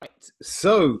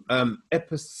So,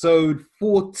 episode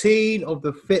 14 of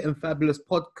the Fit and Fabulous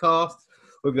podcast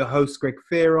with your host, Greg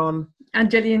Fearon.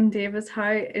 And Gillian Davis.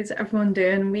 How is everyone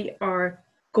doing? We are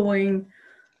going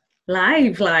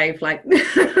live, like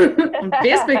on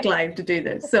Facebook Live to do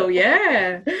this. So,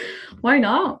 yeah, why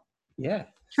not? Yeah.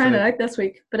 Trying it out this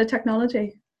week. Bit of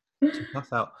technology. Check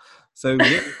us out. So,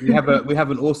 yeah, we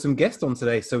have an awesome guest on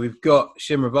today. So, we've got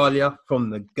Shim Ravalia from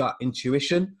the Gut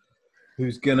Intuition,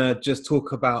 who's going to just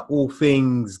talk about all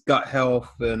things gut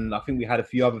health. And I think we had a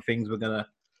few other things we're going to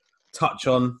touch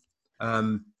on.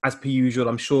 As per usual,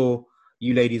 I'm sure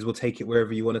you ladies will take it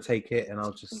wherever you want to take it. And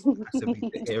I'll just passively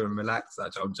sit here and relax.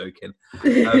 Actually, I'm joking.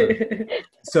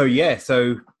 So,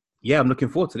 I'm looking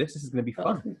forward to this. This is going to be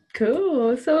fun. Awesome.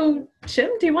 Cool. So,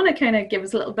 Shim, do you want to kind of give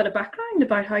us a little bit of background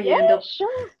about how you end up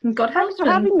in gut health? Thanks for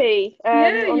having me.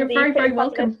 You're very, very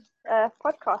welcome.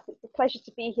 Podcast. It's a pleasure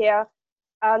to be here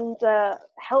and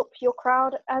help your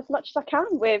crowd as much as I can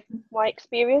with my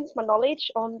experience, my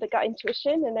knowledge on the gut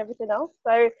intuition and everything else.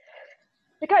 So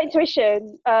the gut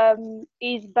intuition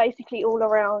is basically all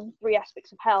around three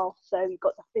aspects of health. So you've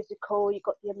got the physical, you've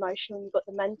got the emotional, you've got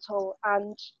the mental.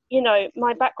 And, you know,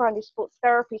 my background is sports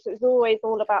therapy, so it was always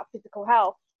all about physical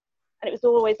health. And it was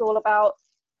always all about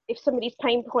if somebody's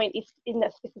pain point is in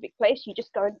that specific place, you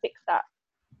just go and fix that.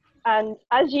 And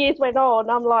as years went on,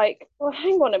 I'm like, well,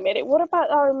 hang on a minute. What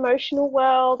about our emotional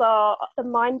world, the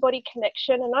mind-body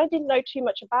connection? And I didn't know too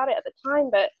much about it at the time,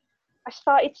 but I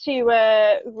started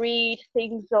to read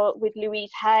things with Louise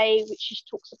Hay, which she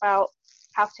talks about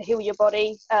how to heal your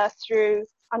body through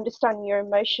understanding your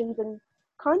emotions. And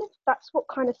kind of that's what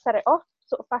kind of set it off,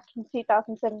 sort of back in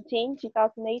 2017,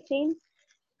 2018.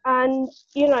 And,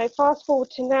 you know, fast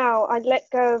forward to now, I let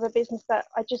go of a business that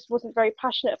I just wasn't very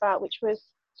passionate about, which was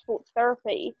sports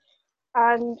therapy,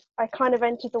 and I kind of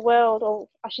entered the world, or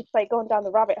I should say gone down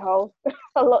the rabbit hole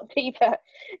a lot deeper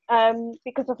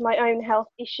because of my own health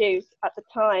issues at the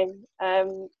time,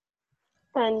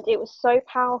 and it was so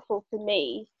powerful for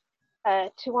me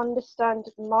to understand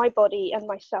my body and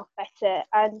myself better,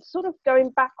 and sort of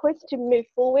going backwards to move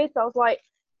forwards. I was like,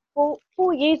 well,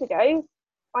 4 years ago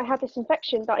I had this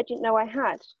infection that I didn't know I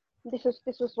had. This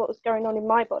was what was going on in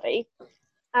my body,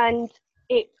 and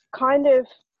it kind of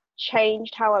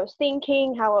changed how I was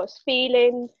thinking, how I was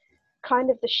feeling, kind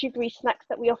of the sugary snacks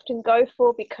that we often go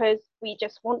for because we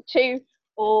just want to,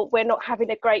 or we're not having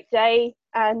a great day.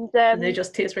 And they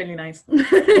just taste really nice. Yeah,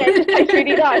 it just tastes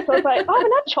really nice. I was like, I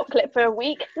haven't had chocolate for a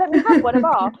week. Let me have one of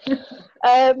ours.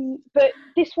 But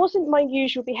this wasn't my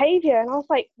usual behaviour. And I was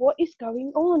like, what is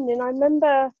going on? And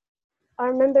I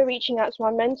remember reaching out to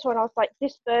my mentor and I was like,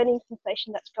 this burning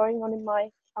sensation that's going on in my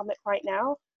stomach right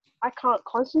now, I can't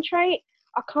concentrate,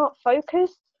 I can't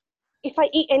focus. If I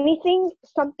eat anything,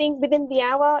 something within the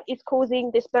hour is causing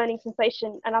this burning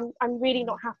sensation, and I'm really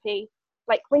not happy.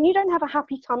 Like when you don't have a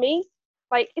happy tummy,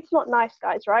 like it's not nice,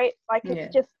 guys, right? Like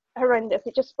it's just horrendous.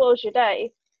 It just spoils your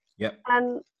day. Yep.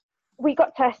 And we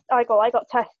got I got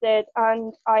tested,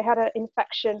 and I had an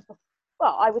infection for,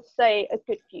 well, I would say a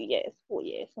good few years, 4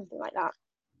 years, something like that.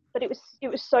 But it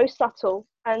was so subtle,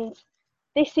 and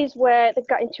this is where the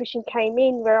gut intuition came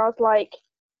in, where I was like,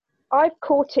 I've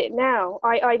caught it now.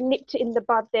 I nipped it in the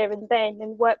bud there and then,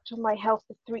 and worked on my health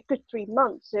for 3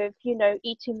 months of, you know,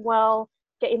 eating well,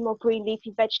 getting more green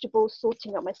leafy vegetables,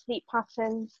 sorting out my sleep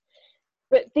patterns.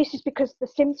 But this is because the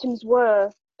symptoms were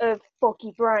of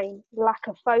foggy brain, lack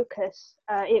of focus.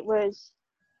 It was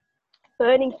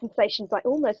burning sensations, like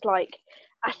almost like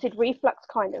acid reflux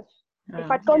kind of.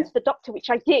 If I'd gone to the doctor, which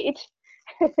I did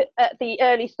at the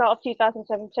early start of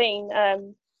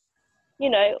 2017, you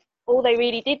know, all they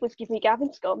really did was give me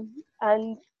Gaviscon,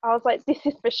 and I was like, this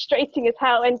is frustrating as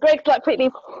hell. And Greg's like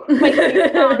putting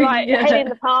head in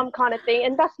the palm kind of thing,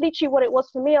 and that's literally what it was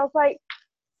for me. I was like,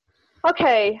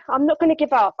 okay, I'm not going to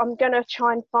give up. I'm going to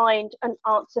try and find an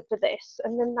answer for this.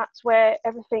 And then that's where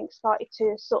everything started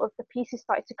to sort of, the pieces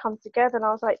started to come together, and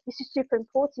I was like, this is super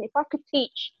important. If I could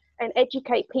teach and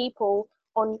educate people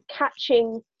on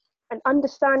catching and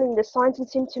understanding the signs and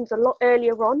symptoms a lot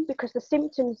earlier on, because the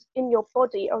symptoms in your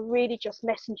body are really just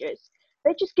messengers.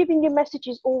 They're just giving you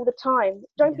messages all the time.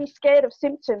 Don't be scared of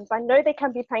symptoms. I know they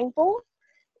can be painful,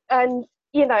 and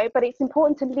you know, but it's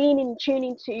important to lean in and tune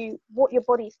into what your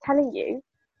body is telling you,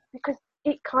 because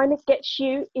it kind of gets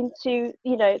you into,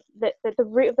 you know, the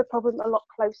root of the problem a lot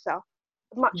closer,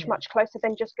 much closer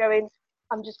than just going,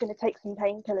 I'm just going to take some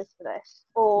painkillers for this,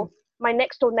 or my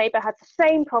next door neighbor had the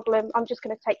same problem, I'm just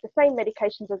going to take the same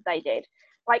medications as they did.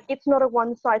 Like, it's not a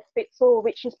one size fits all,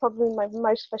 which is probably my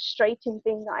most frustrating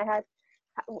thing that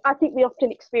I think we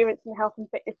often experience in the health and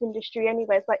fitness industry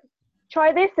anyway. It's like,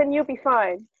 try this and you'll be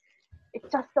fine. It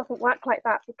just doesn't work like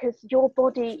that, because your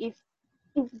body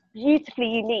is beautifully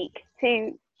unique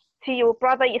to your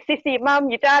brother, your sister, your mum,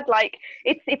 your dad. Like,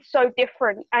 it's so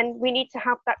different, and we need to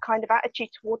have that kind of attitude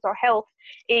towards our health,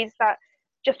 is that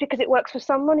just because it works for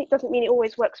someone, it doesn't mean it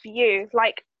always works for you.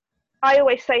 Like, I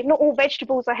always say, not all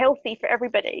vegetables are healthy for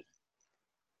everybody.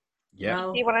 Yeah.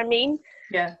 You see what I mean?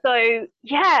 Yeah. So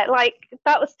yeah, like,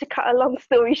 that was, to cut a long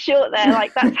story short there,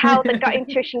 like, that's how the gut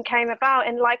intuition came about.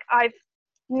 And like, I've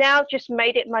now just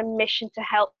made it my mission to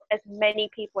help as many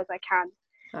people as I can,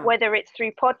 whether it's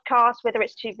through podcasts, whether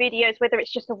it's through videos, whether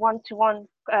it's just a one-to-one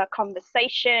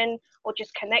conversation, or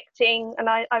just connecting. And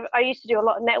I used to do a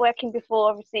lot of networking before,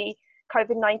 obviously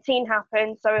COVID-19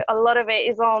 happened, so a lot of it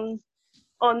is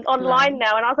online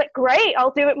now. And I was like, great,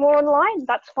 I'll do it more online.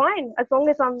 That's fine, as long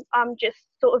as I'm just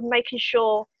sort of making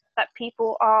sure that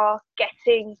people are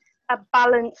getting a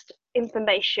balanced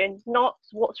information, not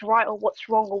what's right or what's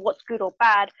wrong or what's good or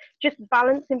bad, just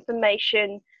balanced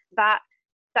information that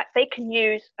they can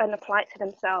use and apply it to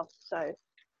themselves. So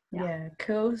yeah,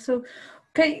 cool. So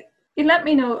okay, you let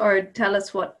me know, or tell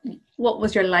us what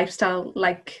was your lifestyle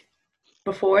like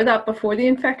before the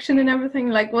infection and everything?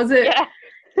 Like, was it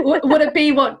would it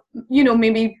be what, you know,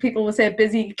 maybe people would say a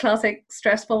busy, classic,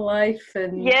 stressful life?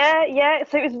 And yeah,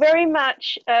 so it was very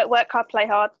much work hard, play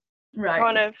hard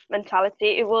kind right. of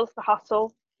mentality. It was the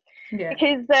hustle, Yeah.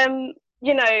 because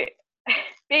you know,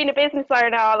 being a business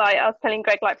owner, like I was telling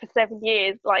Greg, like, for 7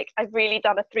 years, like, I've really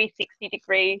done a 360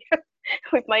 degree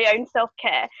with my own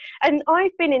self-care. And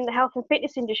I've been in the health and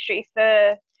fitness industry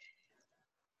for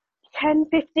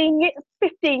 15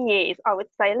 years, I would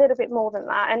say, a little bit more than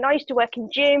that. And I used to work in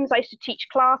gyms, I used to teach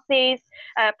classes,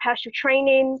 personal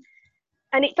training.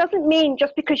 And it doesn't mean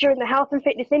just because you're in the health and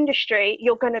fitness industry,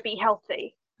 you're going to be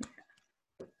healthy.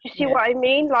 Do you see what I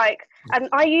mean? Like, and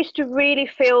I used to really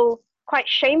feel quite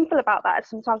shameful about that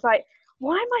sometimes. Like,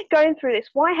 why am I going through this?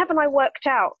 Why haven't I worked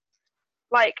out?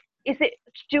 Like,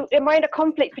 am I in a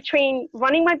conflict between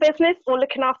running my business or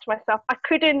looking after myself? I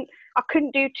couldn't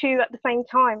do two at the same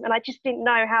time, and I just didn't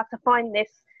know how to find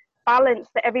this balance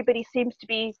that everybody seems to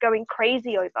be going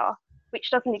crazy over, which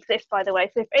doesn't exist, by the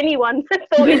way. So if anyone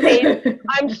thought it did,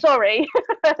 I'm sorry,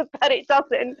 but it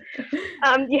doesn't.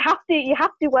 You have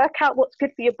to work out what's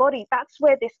good for your body. That's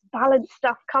where this balanced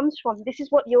stuff comes from. This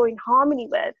is what you're in harmony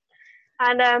with.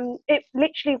 And it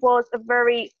literally was a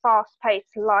very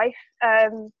fast-paced life.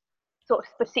 Sort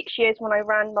of for 6 years when I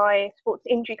ran my sports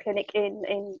injury clinic in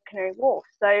Canary Wharf.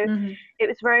 So it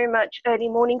was very much early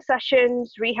morning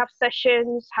sessions, rehab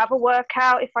sessions, have a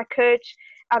workout if I could,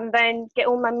 and then get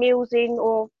all my meals in,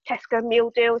 or Tesco meal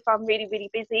deal if I'm really, really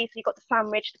busy. So you got the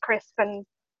sandwich, the crisp, and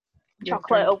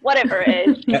chocolate, or whatever it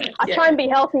is. I try and be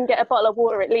healthy and get a bottle of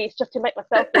water at least, just to make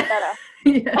myself feel better.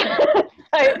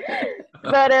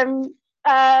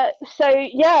 So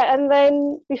yeah, and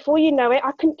then before you know it,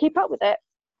 I couldn't keep up with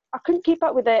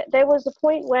it. There was a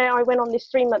point where I went on this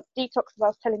 3-month detox, as I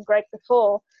was telling Greg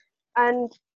before,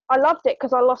 and I loved it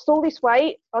because I lost all this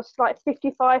weight. I was like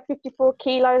 55, 54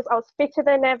 kilos. I was fitter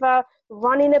than ever,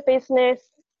 running a business.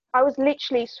 I was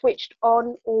literally switched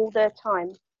on all the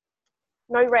time,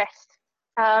 no rest.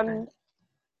 And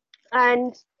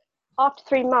after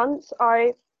 3 months,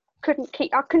 I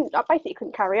basically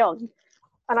couldn't carry on.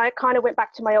 And I kind of went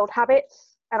back to my old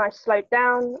habits, and I slowed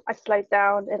down, and I slowed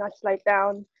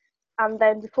down. And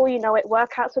then before you know it,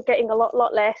 workouts were getting a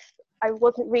lot less. I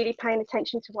wasn't really paying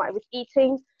attention to what I was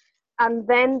eating. And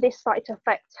then this started to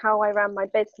affect how I ran my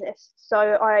business.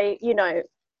 So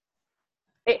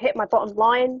it hit my bottom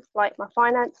line, like my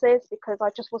finances, because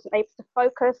I just wasn't able to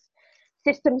focus.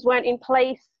 Systems weren't in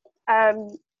place.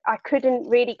 I couldn't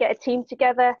really get a team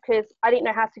together because I didn't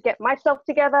know how to get myself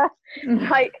together.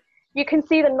 Like, you can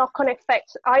see the knock-on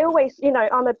effects. I always,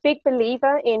 I'm a big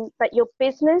believer in that your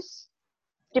business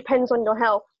depends on your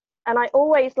health. And I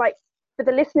always, like, for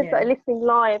the listeners that are listening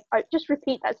live, I just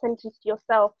repeat that sentence to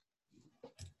yourself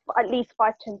at least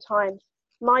 5-10 times.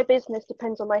 My business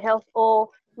depends on my health, or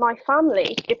my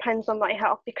family depends on my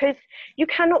health, because you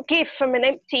cannot give from an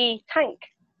empty tank.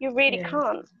 You really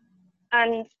can't.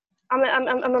 And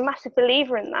I'm a massive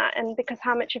believer in that, and because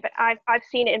how much of it I've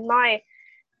seen it in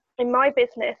my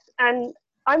business. And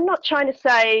I'm not trying to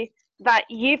say that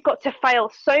you've got to fail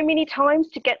so many times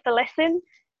to get the lesson.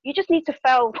 You just need to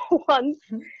fail once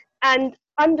and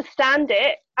understand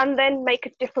it, and then make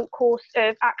a different course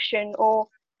of action, or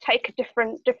take a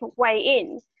different way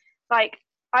in. Like,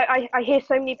 I hear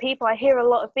so many people, I hear a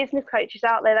lot of business coaches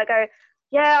out there that go,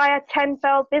 yeah, I had 10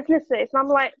 failed businesses. And I'm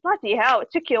like, bloody hell,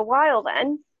 it took you a while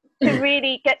then to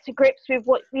really get to grips with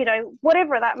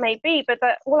whatever that may be. But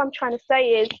all I'm trying to say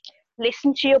is,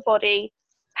 listen to your body,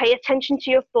 pay attention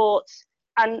to your thoughts,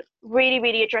 and really,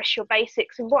 really address your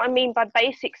basics. And what I mean by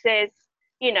basics is,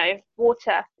 you know,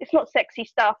 water. It's not sexy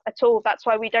stuff at all. That's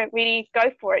why we don't really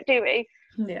go for it, do we?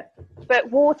 Yeah.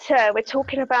 But water, we're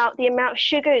talking about the amount of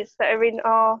sugars that are in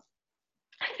our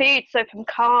food. So from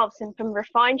carbs and from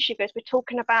refined sugars, we're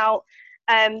talking about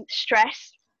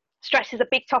stress. Stress is a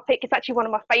big topic. It's actually one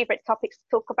of my favorite topics to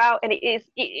talk about. And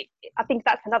I think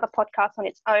that's another podcast on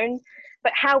its own.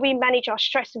 But how we manage our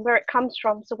stress and where it comes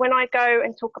from. So when I go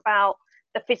and talk about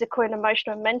the physical and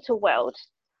emotional and mental world,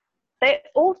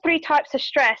 all three types of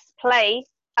stress play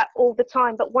at all the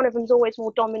time, but one of them is always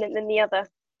more dominant than the other.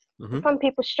 Mm-hmm. Some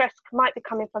people's stress might be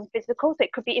coming from physical, so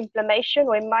it could be inflammation,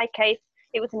 or in my case,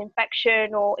 it was an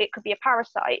infection, or it could be a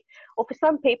parasite. Or for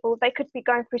some people, they could be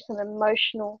going through some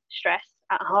emotional stress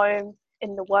at home,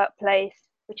 in the workplace,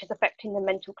 which is affecting the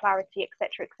mental clarity,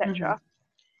 etc., etc.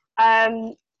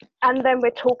 Mm-hmm. And then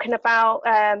we're talking about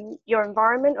your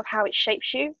environment, of how it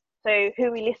shapes you. So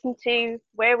who we listen to,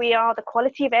 where we are, the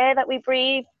quality of air that we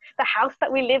breathe, the house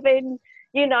that we live in,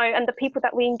 you know, and the people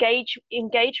that we engage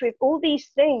with. All these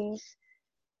things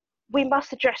we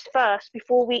must address first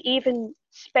before we even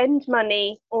spend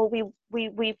money, or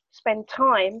we spend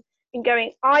time in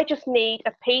going, I just need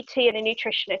a PT and a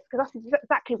nutritionist, because that's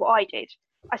exactly what I did.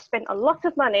 I spent a lot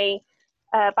of money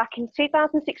back in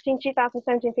 2016,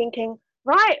 2017 thinking,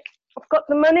 right, I've got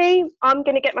the money, I'm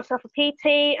going to get myself a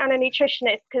PT and a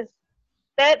nutritionist, because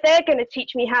they're going to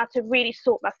teach me how to really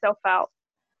sort myself out.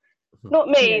 Not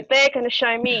me, yeah. They're going to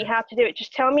show me how to do it.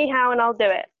 Just tell me how and I'll do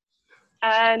it.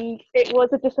 And it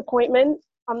was a disappointment,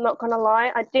 I'm not going to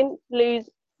lie. I didn't lose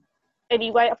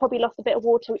any weight. I probably lost a bit of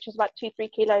water, which was about 2-3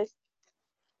 kilos.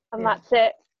 And that's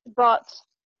it. But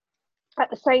at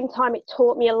the same time, it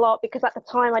taught me a lot, because at the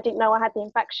time I didn't know I had the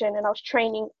infection and I was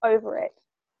training over it.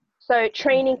 So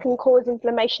training can cause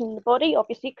inflammation in the body,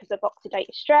 obviously, because of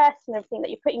oxidative stress and everything that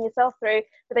you're putting yourself through.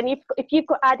 But then if you've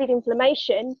got added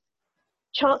inflammation,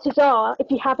 chances are,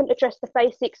 if you haven't addressed the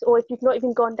basics, or if you've not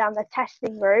even gone down the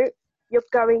testing route, you're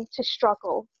going to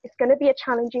struggle. It's going to be a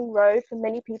challenging road for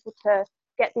many people to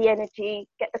get the energy,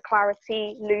 get the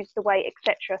clarity, lose the weight,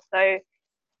 etc. So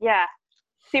yeah,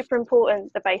 super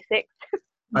important, the basics.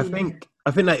 I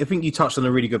think you touched on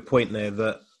a really good point there,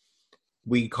 that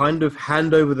we kind of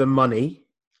hand over the money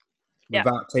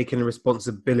without taking the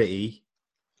responsibility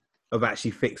of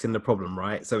actually fixing the problem,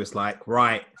 right? So it's like,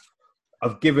 right,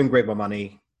 I've given Greg my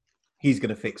money, he's going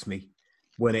to fix me.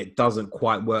 When it doesn't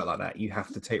quite work like that, you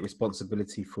have to take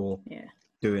responsibility for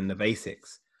doing the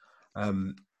basics.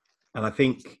 And I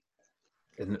think,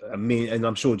 and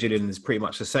I'm sure Gillian is pretty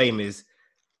much the same, is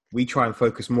we try and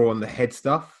focus more on the head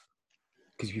stuff,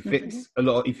 because if you fix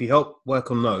if you help work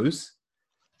on those,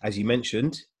 as you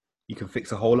mentioned, you can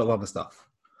fix a whole lot of other stuff.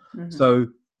 So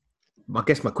I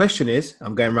guess my question is,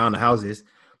 I'm going around the houses,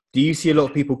 do you see a lot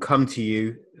of people come to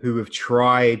you who have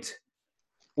tried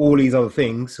all these other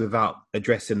things without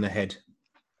addressing the head?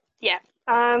 Yeah.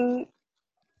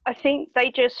 I think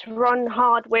they just run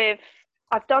hard with,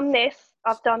 I've done this,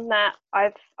 I've done that,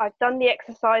 I've done the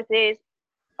exercises,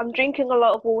 I'm drinking a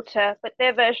lot of water, but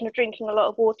their version of drinking a lot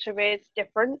of water is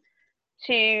different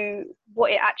to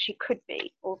what it actually could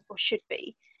be or should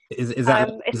be. Is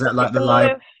that like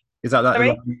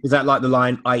the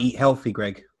line, I eat healthy,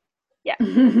 Greg? Yeah.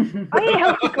 I eat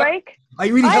healthy, Greg. Are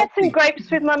you really I healthy? had some grapes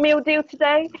with my meal deal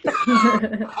today.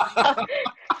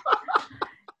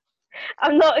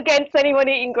 I'm not against anyone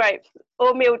eating grapes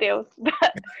or meal deals,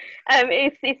 but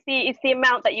it's the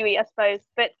amount that you eat, I suppose.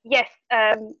 But yes,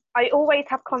 I always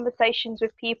have conversations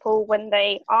with people when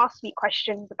they ask me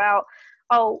questions about,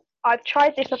 oh, I've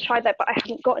tried this, I've tried that, but I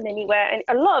haven't gotten anywhere. And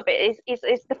a lot of it is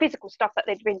the physical stuff that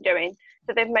they've been doing.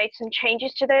 So they've made some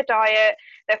changes to their diet.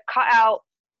 They've cut out,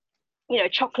 you know,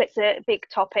 chocolate's a big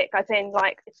topic, as in,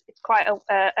 like, it's quite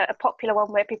a popular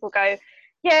one where people go,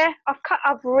 yeah,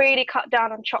 I've really cut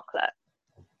down on chocolate.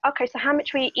 Okay, so how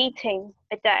much were you eating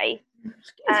a day?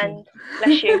 And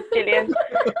bless you, Gillian.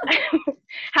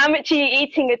 How much are you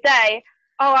eating a day?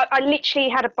 Oh, I literally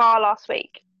had a bar last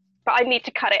week, but I need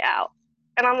to cut it out.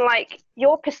 And I'm like,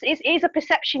 it is a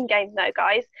perception game though,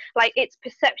 guys. Like, it's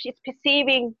perception, it's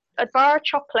perceiving a bar of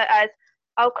chocolate as,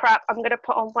 oh crap, I'm going to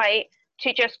put on weight,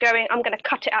 to just going, I'm going to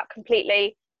cut it out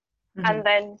completely, and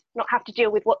then not have to deal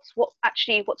with what's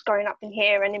going up in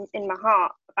here and in my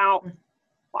heart about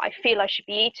what I feel I should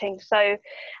be eating. So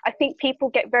I think people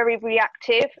get very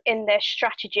reactive in their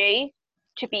strategy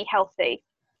to be healthy.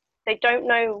 They don't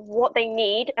know what they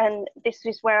need, and this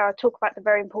is where I talk about the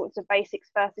very importance of basics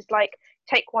first. It's like,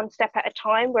 take one step at a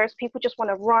time, whereas people just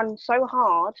want to run so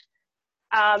hard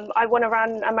I want to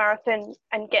run a marathon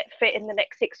and get fit in the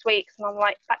next 6 weeks. And I'm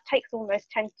like, that takes almost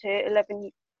 10 to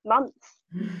 11 months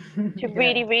to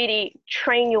really, really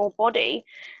train your body.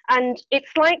 And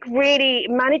it's like really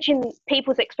managing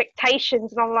people's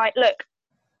expectations. And I'm like, look,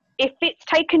 if it's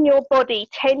taken your body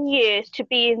 10 years to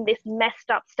be in this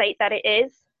messed up state that it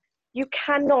is, you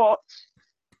cannot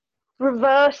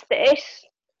reverse this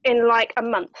in like a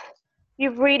month.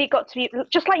 You've really got to be,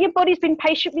 just like your body's been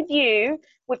patient with you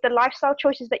with the lifestyle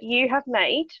choices that you have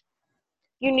made,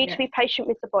 you need to be patient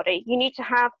with the body. You need to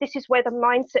have, this is where the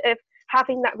mindset of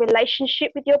having that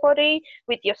relationship with your body,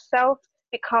 with yourself,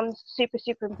 becomes super,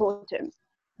 super important.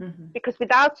 Because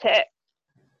without it,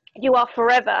 you are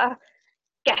forever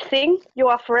guessing, you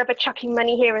are forever chucking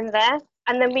money here and there.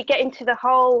 And then we get into the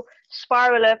whole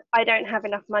spiral of, I don't have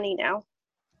enough money now.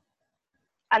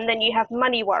 And then you have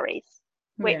money worries,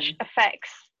 which affects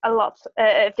a lot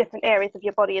of different areas of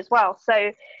your body as well.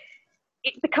 So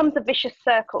it becomes a vicious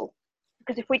circle,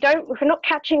 because if we're not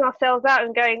catching ourselves out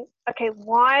and going, okay,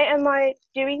 why am I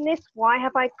doing this? Why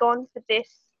have I gone for this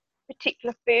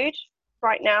particular food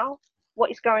right now?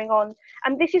 What is going on?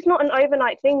 And this is not an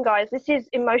overnight thing, guys. This is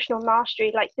emotional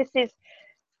mastery. Like, this is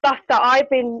stuff that I've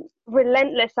been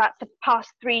relentless at for the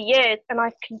past 3 years, and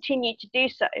I've continued to do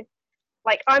so.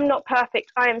 Like, I'm not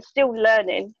perfect. I am still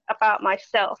learning about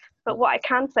myself. But what I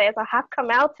can say is I have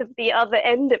come out of the other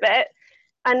end of it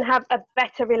and have a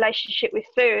better relationship with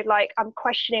food. Like, I'm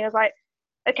questioning, I was like,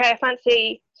 okay, I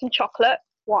fancy some chocolate.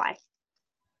 Why?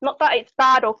 Not that it's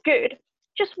bad or good,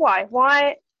 just why?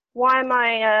 Why am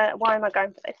I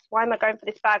going for this? Why am I going for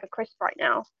this bag of crisps right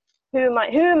now? Who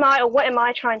am I, or what am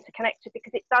I trying to connect to?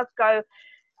 Because it does go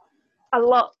a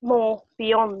lot more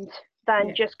beyond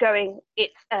than just going,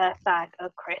 it's a bag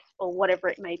of crisps or whatever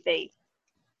it may be.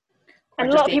 And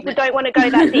a lot of people don't want to go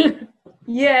that deep.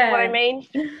 You know what I mean?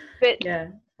 But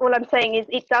all I'm saying is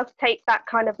it does take that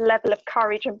kind of level of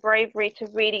courage and bravery to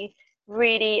really,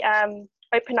 really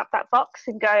open up that box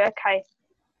and go, okay,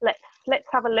 let's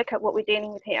have a look at what we're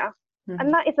dealing with here.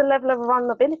 And that is a level of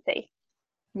vulnerability.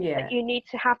 Like, you need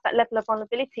to have that level of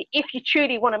vulnerability if you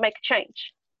truly want to make a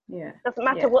change. Doesn't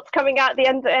matter what's coming out the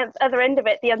other end of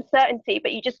it, the uncertainty,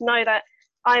 but you just know that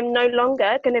I'm no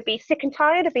longer going to be sick and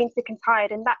tired of being sick and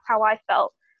tired. And that's how I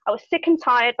felt. I was sick and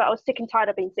tired, but I was sick and tired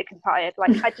of being sick and tired.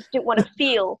 Like, I just didn't want to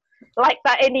feel like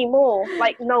that anymore.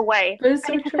 Like, no way. And it's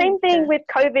the same thing with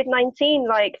COVID-19.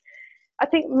 Like, I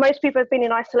think most people have been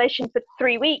in isolation for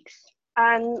 3 weeks.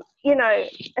 And, you know,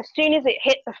 as soon as it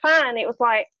hit the fan, it was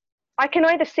like, I can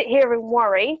either sit here and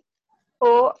worry,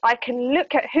 or I can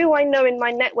look at who I know in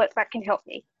my network that can help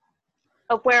me,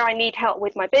 of where I need help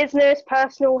with my business,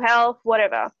 personal health,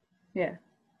 whatever.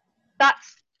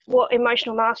 That's what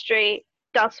emotional mastery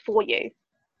does for you,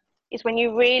 is when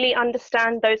you really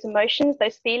understand those emotions,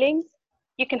 those feelings,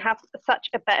 you can have such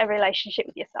a better relationship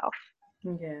with yourself.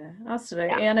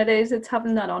 Absolutely. And it's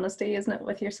having that honesty, isn't it,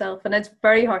 with yourself? And it's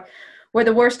very hard. We're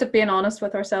the worst at being honest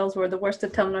with ourselves. We're the worst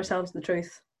at telling ourselves the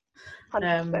truth.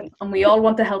 And we all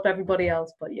want to help everybody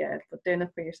else, but doing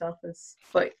it for yourself is.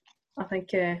 But I think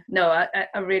I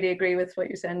really agree with what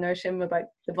you're saying there, Shim, about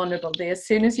the vulnerability. As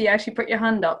soon as you actually put your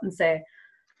hand up and say,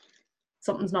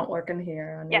 something's not working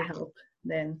here, I need help,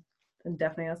 then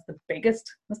definitely that's the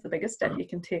biggest step you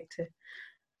can take to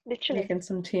literally making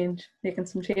some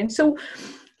change. So,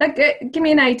 like, give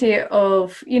me an idea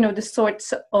of, you know, the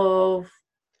sorts of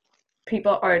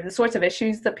people or the sorts of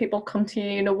issues that people come to you.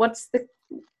 You know,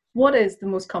 what is the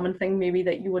most common thing maybe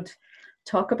that you would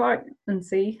talk about and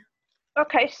see?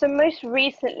 Okay, so most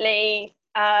recently,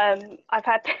 I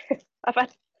had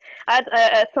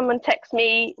someone text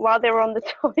me while they were on the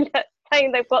toilet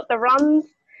saying they've got the runs.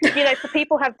 You know, so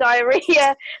people have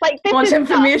diarrhea. Like, this much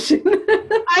information.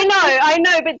 I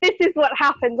know, but this is what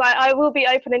happens. I will be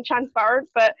open and transparent,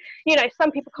 but, you know,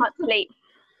 some people can't sleep.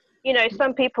 You know,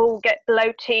 some people get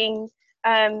bloating,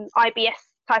 IBS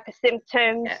type of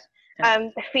symptoms.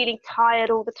 They're feeling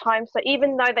tired all the time. So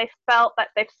even though they felt that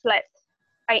they've slept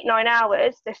 8-9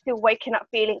 hours, they're still waking up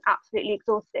feeling absolutely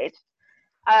exhausted.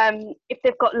 If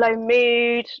they've got low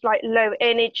mood, like low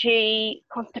energy,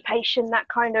 constipation, that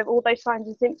kind of, all those signs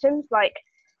and symptoms, like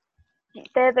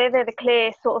they're the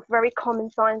clear sort of very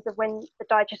common signs of when the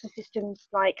digestive system's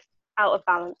like out of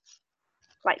balance,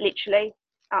 like literally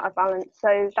out of balance.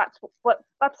 So that's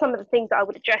some of the things that I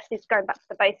would address, is going back to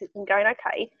the basics and going,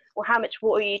 okay, well, how much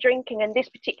water are you drinking? And this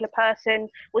particular person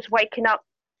was waking up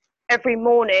every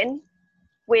morning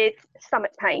with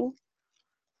stomach pain.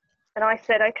 And I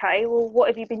said, okay, well, what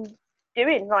have you been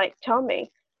doing? Like, tell me.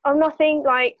 Oh, nothing.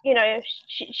 Like, you know,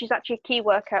 she's actually a key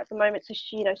worker at the moment. So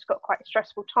she, you know, she's got quite a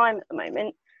stressful time at the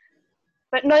moment.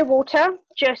 but no water,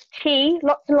 just tea,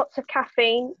 lots and lots of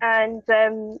caffeine, and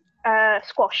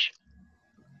squash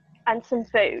and some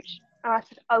food. And I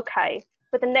said, okay,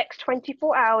 for the next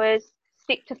 24 hours,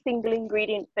 stick to single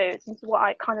ingredient foods. This is what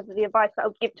I kind of the advice that I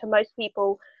would give to most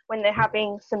people when they're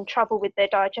having some trouble with their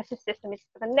digestive system is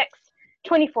for the next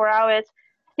 24 hours,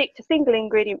 stick to single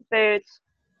ingredient foods,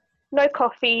 no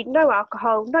coffee, no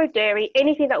alcohol, no dairy,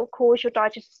 anything that will cause your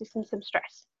digestive system some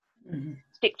stress. Mm-hmm.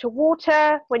 Stick to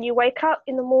water when you wake up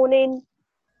in the morning,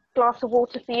 glass of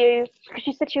water for you, because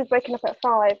she said she was waking up at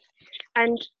 5.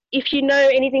 And if you know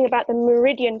anything about the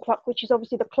meridian clock, which is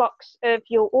obviously the clocks of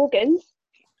your organs,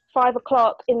 5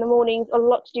 o'clock in the morning is a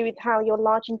lot to do with how your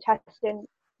large intestine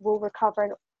will recover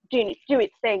and do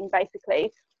its thing,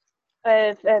 basically,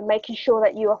 of making sure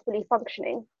that you are fully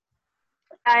functioning.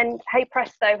 And hey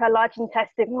presto, her large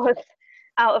intestine was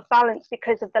out of balance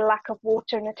because of the lack of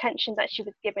water and attention that she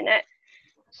was giving it.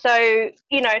 So,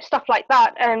 you know, stuff like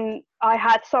that. And I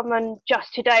had someone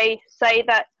just today say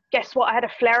that, guess what, I had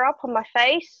a flare up on my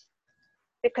face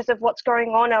because of what's going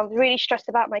on. I was really stressed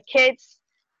about my kids.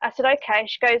 I said, okay.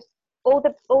 She goes, all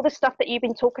the stuff that you've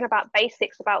been talking about,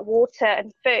 basics about water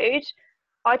and food,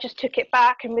 I just took it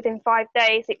back, and within 5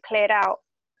 days it cleared out.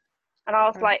 And I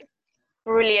was like,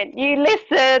 brilliant, you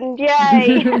listened,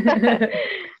 yay.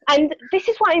 And this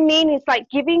is what I mean, is like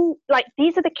giving, like,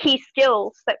 these are the key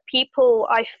skills that people,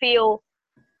 I feel,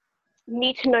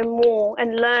 need to know more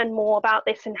and learn more about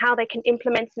this and how they can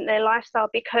implement it in their lifestyle,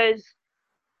 because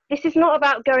this is not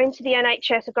about going to the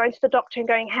NHS or going to the doctor and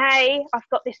going, hey, I've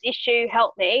got this issue,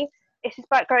 help me. It's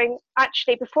about going,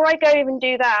 actually, before I go even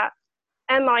do that,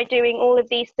 am I doing all of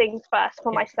these things first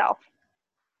for myself?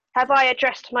 Have I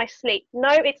addressed my sleep? No,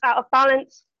 it's out of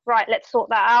balance. Right, let's sort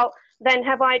that out. Then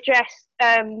have I addressed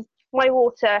my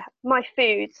water, my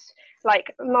foods,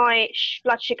 like my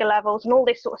blood sugar levels and all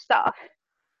this sort of stuff?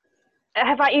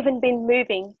 Have I even been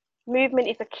moving? Movement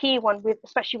is a key one,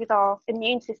 especially with our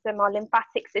immune system, our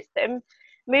lymphatic system.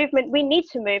 Movement, we need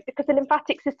to move because the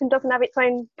lymphatic system doesn't have its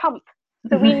own pump.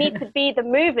 So we need to be the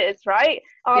movers, right?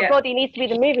 Our body needs to be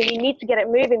the mover. We need to get it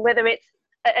moving, whether it's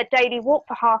a daily walk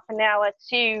for half an hour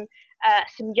to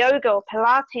some yoga or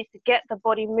Pilates to get the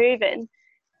body moving.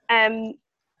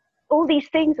 All these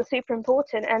things are super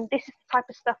important, and this is the type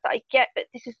of stuff that I get, but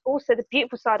this is also the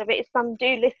beautiful side of it, is some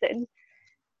do listen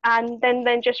and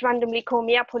then just randomly call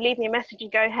me up or leave me a message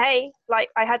and go, hey, like,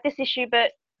 I had this issue,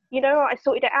 but you know, I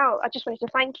sorted it out. I just wanted to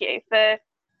thank you for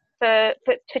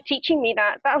teaching me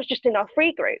that. That was just in our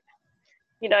free group,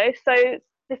 you know. So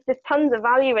there's tons of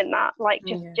value in that, like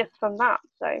just from that.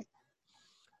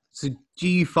 So do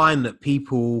you find that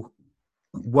people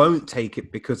won't take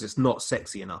it because it's not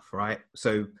sexy enough, right?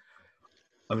 So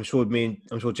I'm sure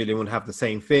Gillian would have the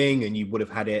same thing, and you would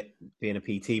have had it being a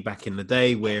PT back in the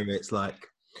day, where it's like,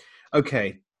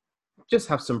 okay, just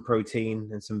have some protein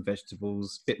and some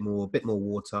vegetables, bit more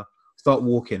water, start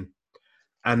walking.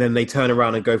 And then they turn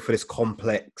around and go for this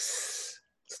complex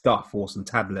stuff or some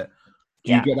tablet.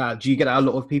 Do you get that? Do you get that a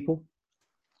lot of people?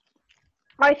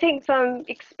 I think from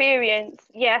experience,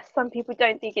 yes, some people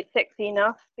don't think it's sexy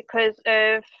enough because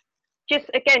of,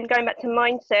 just again, going back to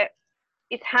mindset,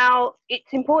 is how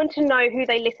it's important to know who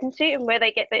they listen to and where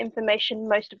they get the information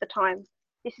most of the time.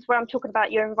 This is where I'm talking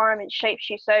about your environment shapes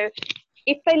you. So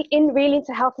if they're really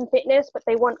into health and fitness, but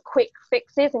they want quick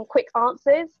fixes and quick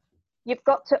answers, you've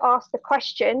got to ask the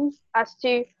question as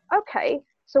to, okay,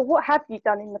 so what have you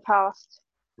done in the past?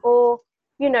 Or,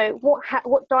 you know,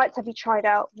 what diets have you tried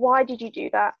out? Why did you do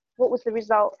that? What was the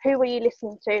result? Who were you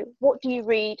listening to? What do you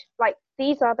read? Like,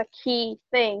 these are the key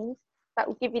things that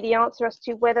will give you the answer as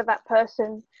to whether that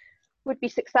person would be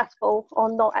successful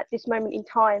or not at this moment in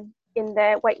time in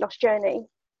their weight loss journey.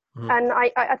 Mm. And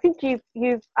I think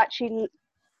you've actually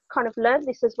kind of learned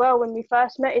this as well when we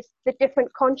first met, is the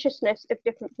different consciousness of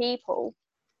different people.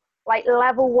 Like,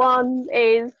 level 1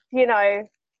 is, you know,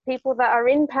 people that are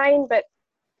in pain, but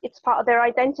it's part of their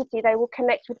identity. They will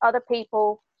connect with other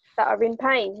people that are in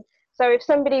pain. So if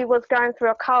somebody was going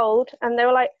through a cold and they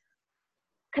were like,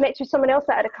 connect with someone else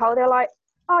that had a cold, they're like,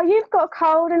 oh, you've got a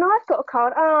cold and I've got a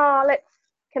cold. Let's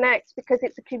connect, because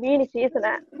it's a community, isn't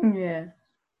it?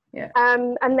 Yeah.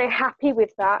 And they're happy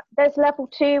with that. There's level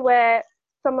 2 where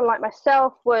someone like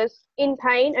myself was in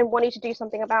pain and wanted to do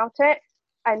something about it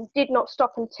and did not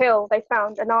stop until they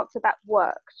found an answer that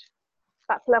worked.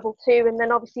 That's level 2. And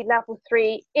then obviously level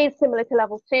 3 is similar to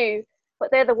level 2,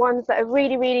 but they're the ones that are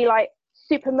really, really like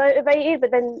super motivated,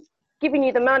 but then giving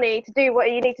you the money to do what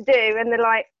you need to do. And they're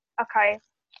like, okay,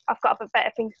 I've got other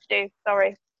better things to do,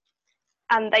 sorry.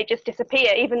 And they just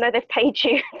disappear, even though they've paid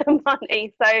you the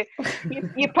money. So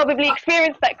you probably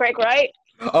experienced that, Greg, right?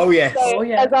 Oh yes. So, Oh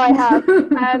yeah. as I have.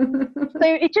 So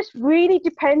it just really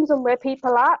depends on where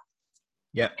people are.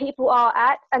 Yeah. People are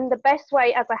at, and the best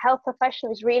way as a health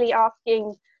professional is really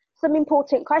asking some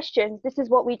important questions. This is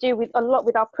what we do with a lot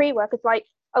with our pre-work. It's like,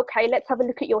 okay, let's have a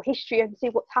look at your history and see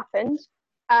what's happened.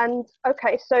 And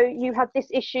okay, so you had this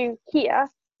issue here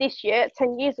this year,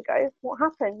 10 years ago. What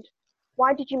happened?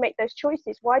 Why did you make those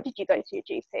choices? Why did you go to your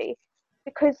GP?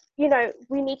 Because, you know,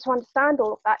 we need to understand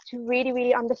all of that to really,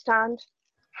 really understand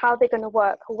how they're going to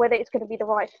work or whether it's going to be the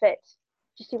right fit.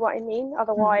 Do you see what I mean?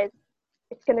 Otherwise,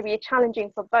 it's going to be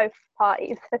challenging for both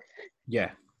parties.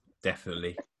 Yeah,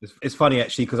 definitely. It's funny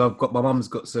actually because my mum's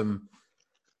got some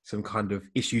kind of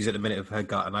issues at the minute of her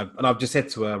gut, and I've just said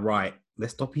to her, right,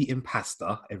 let's stop eating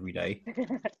pasta every day.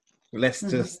 Let's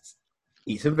just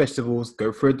eat some vegetables,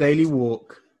 go for a daily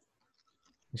walk.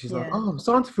 And she's like, oh, I'm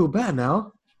starting to feel better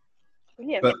now.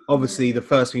 Brilliant. But obviously, the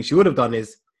first thing she would have done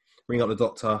is ring up the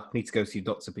doctor. Need to go see a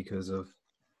doctor because of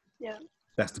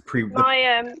that's the pre.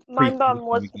 My mum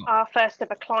was our first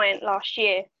ever client last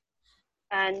year,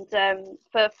 and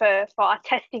for our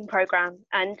testing program,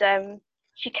 and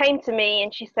she came to me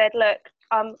and she said, look,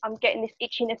 I'm getting this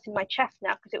itchiness in my chest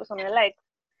now because it was on her legs.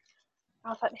 I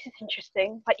was like, this is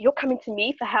interesting. Like, you're coming to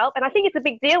me for help. And I think it's a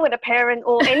big deal when a parent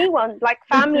or anyone, like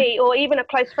family or even a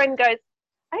close friend goes,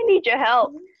 I need your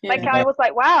help. Like, I was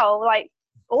like, wow, like,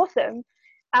 awesome.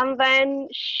 And then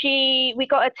we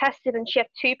got her tested and she had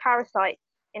 2 parasites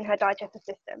in her digestive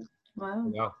system.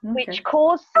 Wow. Okay. Which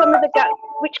caused some of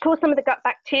the gut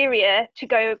bacteria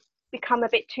to become a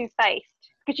bit two-faced.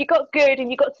 Because you got good and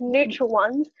you got some neutral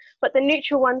ones, but the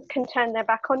neutral ones can turn their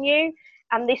back on you.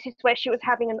 And this is where she was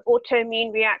having an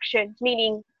autoimmune reaction,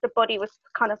 meaning the body was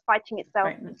kind of fighting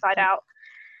itself inside out.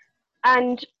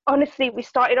 And honestly, we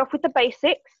started off with the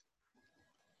basics.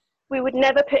 We would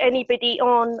never put anybody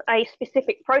on a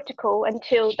specific protocol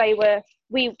until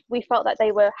we felt that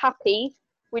they were happy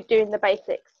with doing the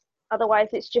basics. Otherwise,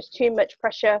 it's just too much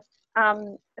pressure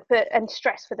and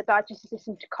stress for the digestive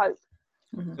system to cope.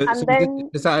 Mm-hmm. And so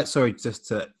then, sorry, just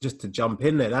to jump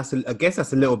in there. I guess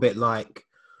that's a little bit like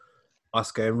us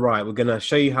going, right, we're going to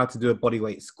show you how to do a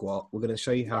bodyweight squat. We're going to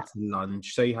show you how to lunge,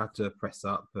 show you how to press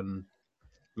up and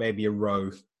maybe a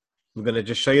row. We're going to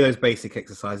just show you those basic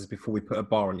exercises before we put a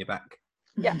bar on your back.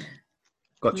 Yeah.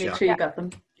 Gotcha. Make sure you got them.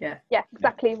 Yeah. Yeah,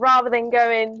 exactly. Rather than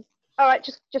going, all right,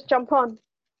 just jump on.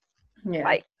 Yeah.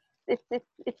 Like,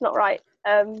 it's not right.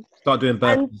 Start doing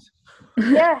burpees.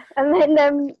 And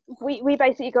then we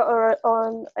basically got her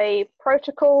on a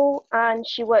protocol, and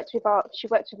she worked with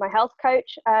my health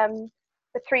coach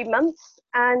for 3 months,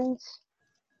 and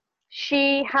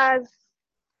she has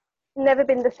never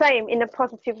been the same in a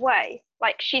positive way.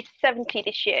 Like, she's 70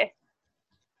 this year,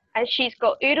 and she's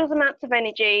got oodles amounts of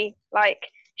energy.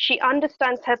 Like, she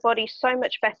understands her body so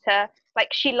much better.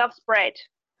 Like, she loves bread,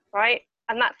 right?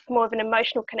 And that's more of an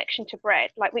emotional connection to bread,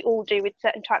 like we all do with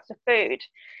certain types of food.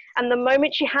 And the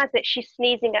moment she has it, she's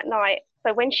sneezing at night.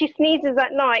 So when she sneezes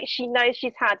at night, she knows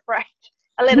she's had bread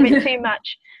a little bit too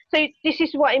much. So this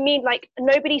is what I mean. Like,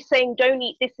 nobody's saying don't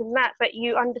eat this and that, but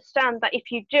you understand that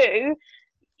if you do,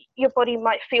 your body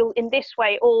might feel in this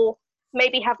way, or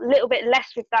maybe have a little bit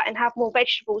less with that and have more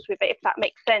vegetables with it, if that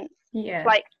makes sense. Yeah.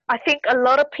 Like, I think a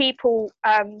lot of people,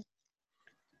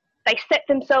 they set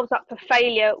themselves up for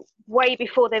failure way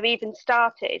before they've even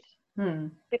started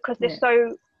because they're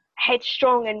so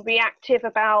headstrong and reactive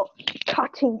about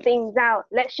cutting things out.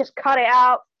 Let's just cut it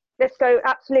out. Let's go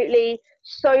absolutely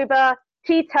sober,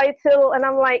 teetotal. And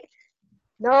I'm like,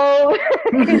 no,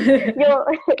 your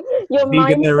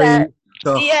mindset.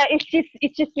 Yeah, it's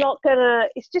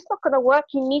just not gonna work.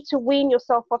 You need to wean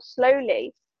yourself off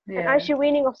slowly. And as you're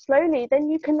weaning off slowly, then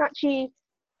you can actually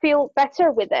feel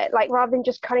better with it, like, rather than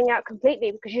just cutting out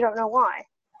completely because you don't know why.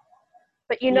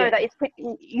 But you know that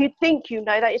you think you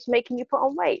know that it's making you put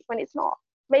on weight when it's not.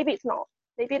 Maybe it's not.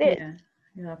 Maybe it is.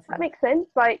 Yeah, that makes sense.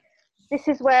 Like, this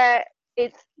is where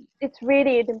it's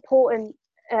really an important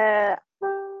part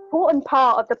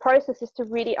of the process is to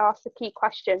really ask the key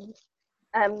questions,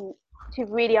 to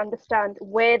really understand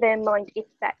where their mind is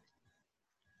set.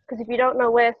 Because if you don't know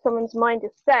where someone's mind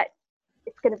is set,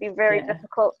 it's going to be very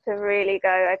difficult to really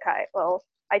go, okay, well,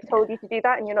 I told you to do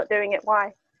that and you're not doing it.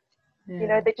 Why? You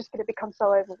know, they're just going to become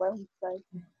so overwhelmed. So.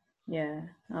 Yeah,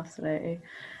 absolutely.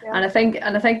 Yeah. And I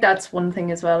think that's one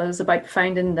thing as well, is about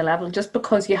finding the level. Just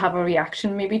because you have a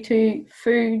reaction maybe to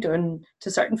food and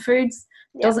to certain foods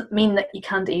doesn't mean that you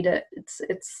can't eat it.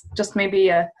 It's just maybe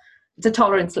it's a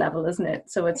tolerance level, isn't it?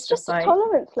 So it's just like a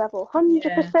tolerance level,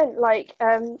 100%. Like,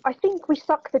 I think we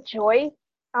suck the joy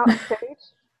out of food.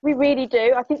 We really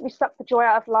do. I think we suck the joy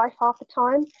out of life half the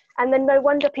time. And then no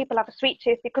wonder people have a sweet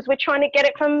tooth, because we're trying to get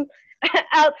it from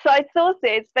outside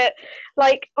sources. But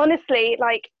like, honestly,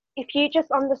 like, if you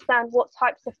just understand what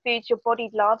types of foods your body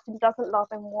loves and doesn't love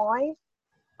and why,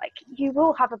 like, you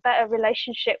will have a better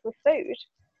relationship with food,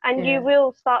 and you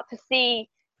will start to see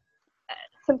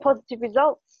some positive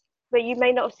results where you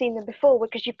may not have seen them before,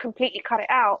 because you've completely cut it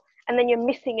out, and then you're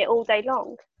missing it all day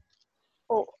long,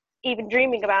 or even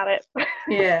dreaming about it.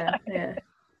 Yeah, yeah.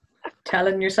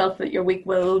 Telling yourself that you're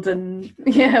weak-willed and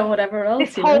whatever else.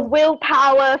 This whole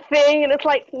willpower thing, and it's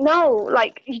like, no,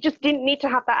 like, you just didn't need to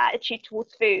have that attitude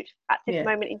towards food at this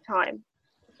moment in time.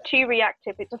 It's too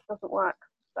reactive. It just doesn't work.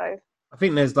 So I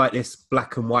think there's like this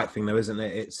black and white thing, though, isn't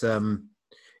it?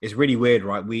 It's really weird,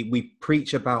 right? We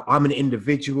preach about, I'm an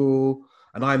individual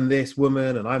and I'm this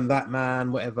woman and I'm that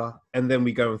man, whatever, and then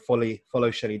we go and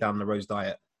follow Shelley down the rose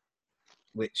diet,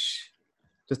 which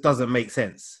just doesn't make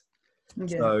sense.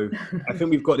 Yeah. So I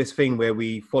think we've got this thing where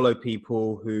we follow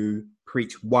people who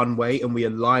preach one way and we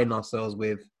align ourselves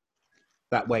with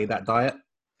that way, that diet.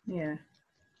 Yeah.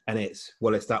 And it's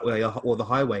that way or the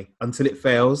highway until it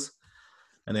fails.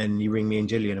 And then you ring me and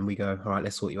Gillian and we go, all right,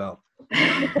 let's sort you out.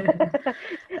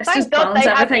 Let's just balance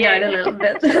everything out a little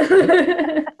bit.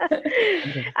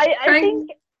 I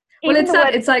think... Well,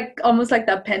 it's like almost like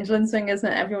that pendulum thing,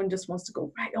 isn't it? Everyone just wants to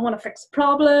go, right, I want to fix the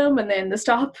problem, and then they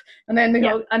stop, and then they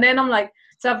go, and then I'm like,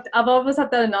 so I've always had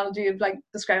that analogy of like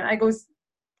describing,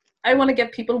 I want to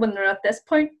get people when they're at this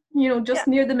point, just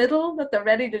near the middle, that they're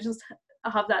ready to just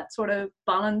have that sort of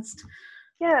balanced,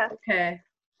 okay,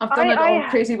 I've done it all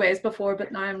crazy ways before,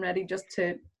 but now I'm ready just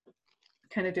to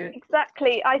kind of do it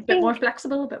exactly. A bit more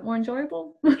flexible, a bit more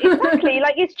enjoyable. Exactly,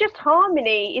 like, it's just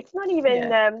harmony. It's not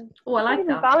even I like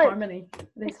that balance. Harmony.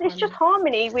 It's just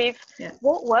harmony with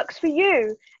what works for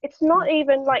you. It's not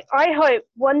even like, I hope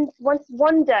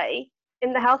one day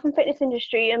in the health and fitness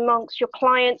industry, amongst your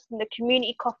clients and the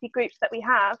community coffee groups that we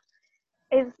have,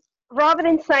 is rather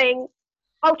than saying,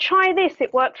 "Oh, try this,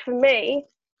 it worked for me,"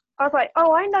 I was like,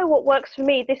 "Oh, I know what works for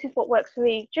me. This is what works for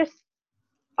me. Just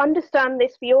understand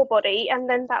this for your body, and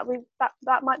then that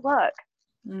might work."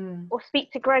 Or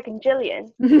speak to Greg and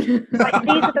Gillian. Like,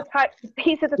 these are the types.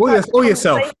 Or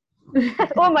yourself.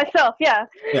 Or myself, yeah.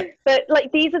 But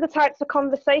like, these are the types of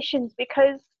conversations,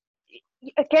 because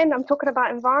again, I'm talking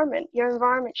about environment. Your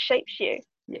environment shapes you.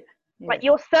 Yeah. Like,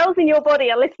 your cells in your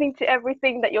body are listening to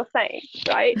everything that you're saying,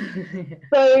 right?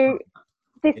 So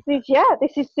this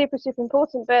is super, super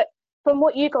important. But from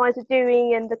what you guys are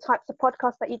doing and the types of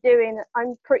podcasts that you're doing,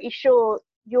 I'm pretty sure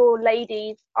your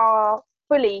ladies are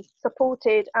fully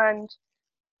supported and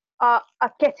are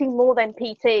getting more than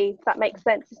PT, if that makes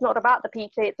sense. It's not about the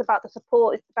PT, it's about the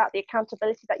support, it's about the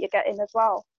accountability that you're getting as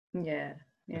well. Yeah,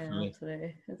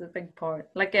 absolutely. It's a big part.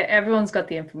 Like, everyone's got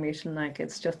the information, like,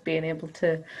 it's just being able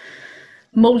to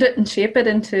mold it and shape it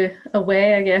into a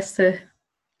way, I guess, to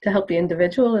help the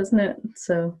individual, isn't it?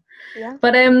 So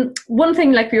but one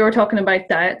thing, like, we were talking about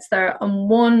diets there, and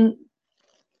one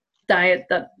diet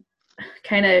that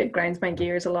kind of grinds my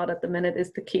gears a lot at the minute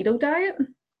is the keto diet.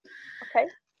 Okay.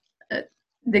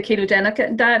 The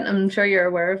ketogenic diet, I'm sure you're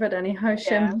aware of it anyhow,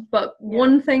 Shim. But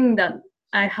one thing that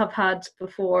I have had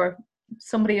before,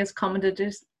 somebody has commented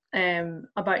is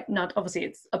about, not obviously,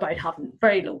 it's about having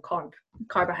very low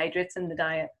carbohydrates in the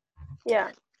diet.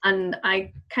 Yeah. And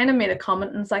I kind of made a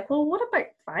comment, and it's like, well, what about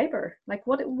fiber? Like,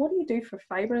 what do you do for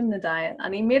fiber in the diet?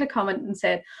 And he made a comment and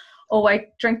said, oh, I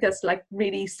drink this like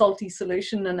really salty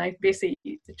solution, and I basically,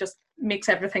 it just makes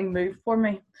everything move for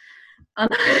me. And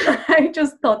I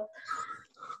just thought,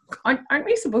 aren't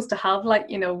we supposed to have, like,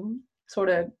 sort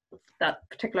of that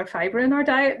particular fiber in our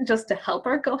diet just to help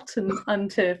our gut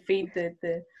and to feed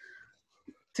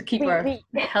to keep our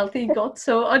healthy gut?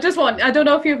 So I don't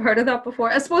know if you've heard of that before.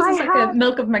 I suppose it's like a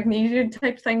milk of magnesia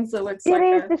type thing. So it's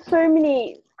there's so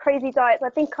many crazy diets. I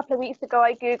think a couple of weeks ago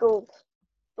I googled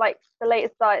like the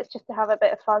latest diets just to have a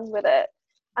bit of fun with it,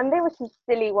 and there were some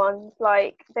silly ones.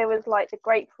 Like, there was like the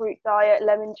grapefruit diet,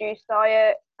 lemon juice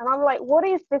diet, and I'm like, what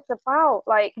is this about?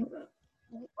 Like,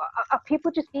 are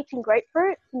people just eating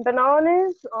grapefruit and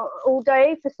bananas all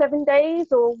day for 7 days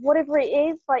or whatever it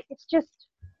is? Like,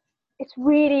 it's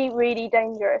really, really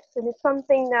dangerous, and it's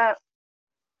something that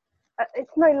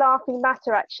it's no laughing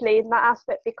matter actually in that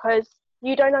aspect, because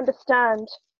you don't understand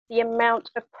the amount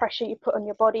of pressure you put on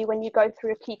your body when you go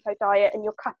through a keto diet and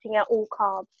you're cutting out all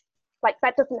carbs. Like,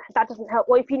 that doesn't help.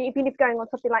 Well, if you're going on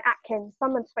something like Atkins,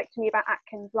 someone spoke to me about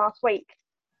Atkins last week,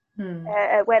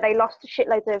 where they lost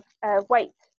shitloads of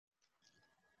weight.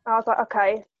 I was like,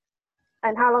 okay,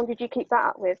 and how long did you keep that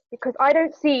up with? Because I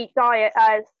don't see diet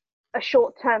as a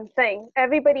short-term thing.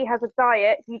 Everybody has a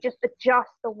diet. You just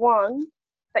adjust the one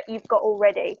that you've got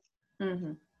already,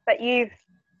 that you've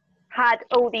had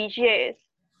all these years.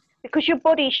 Because your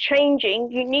body's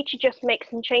changing, you need to just make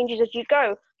some changes as you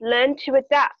go. Learn to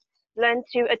adapt, learn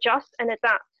to adjust and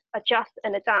adapt, adjust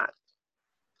and adapt.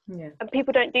 Yeah. And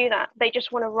people don't do that. They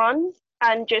just want to run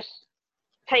and just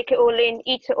take it all in,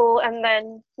 eat it all, and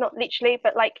then, not literally,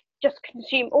 but like just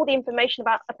consume all the information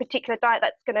about a particular diet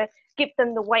that's going to give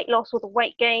them the weight loss or the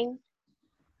weight gain.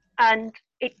 And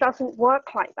it doesn't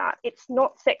work like that. It's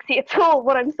not sexy at all.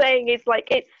 What I'm saying is like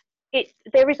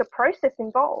there is a process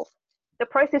involved. The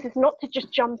process is not to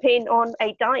just jump in on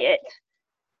a diet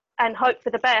and hope for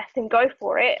the best and go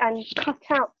for it and cut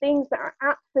out things that are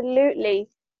absolutely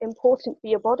important for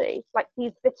your body, like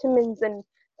these vitamins and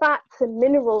fats and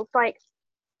minerals. Like,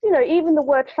 you know, even the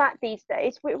word fat these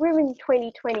days, we're in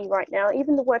 2020 right now,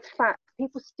 even the word fat,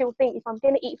 people still think if I'm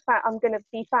going to eat fat, I'm going to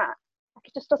be fat. Like,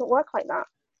 it just doesn't work like that.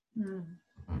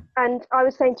 And I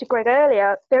was saying to Greg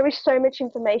earlier, there is so much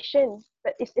information,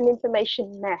 but it's an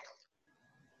information mess.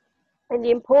 And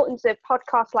the importance of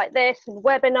podcasts like this and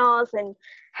webinars and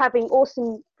having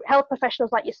awesome health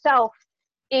professionals like yourself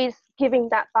is giving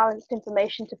that balanced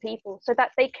information to people so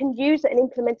that they can use it and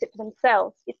implement it for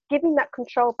themselves. It's giving that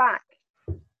control back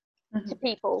to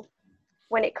people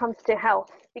when it comes to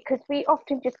health, because we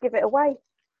often just give it away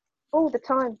all the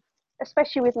time,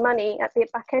 especially with money at the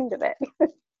back end of it.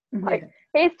 Like,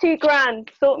 here's $2,000,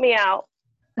 sort me out.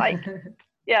 Like,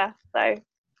 yeah, so.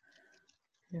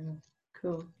 Yeah,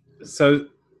 cool. So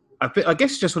I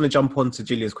guess just want to jump on to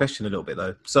Gillian's question a little bit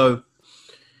though. So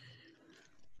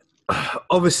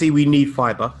obviously we need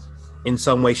fiber in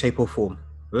some way, shape or form.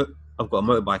 I've got a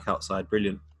motorbike outside.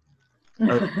 Brilliant.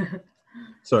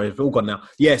 Sorry, it's all gone now.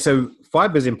 Yeah, so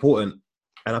fiber is important.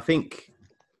 And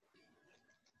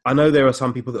I know there are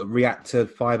some people that react to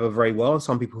fiber very well and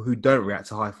some people who don't react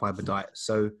to high fiber diets.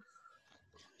 So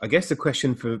I guess the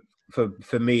question for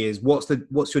me is what's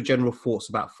your general thoughts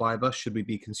about fiber? Should we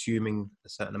be consuming a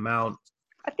certain amount?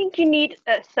 I think you need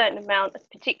a certain amount,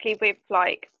 particularly with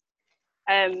like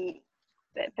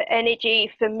for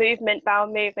energy, for movement, bowel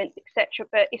movements, etc.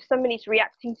 But if somebody's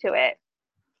reacting to it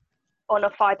on a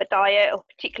fiber diet or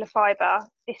particular fiber,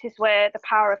 this is where the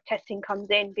power of testing comes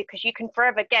in, because you can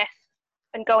forever guess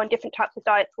and go on different types of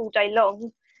diets all day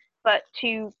long, but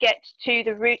to get to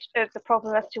the root of the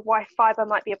problem as to why fiber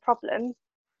might be a problem,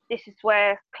 this is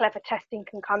where clever testing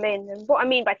can come in. And what I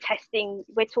mean by testing,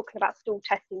 we're talking about stool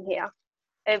testing here,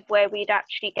 of where we'd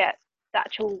actually get the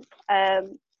actual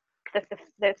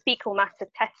the fecal matter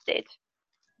tested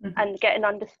and get an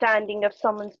understanding of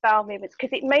someone's bowel movements,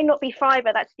 because it may not be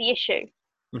fiber that's the issue.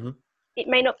 It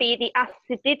may not be the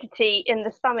acidity in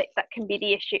the stomach that can be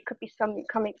the issue. It could be something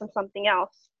coming from something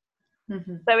else.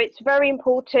 So it's very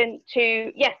important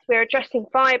to, yes, we're addressing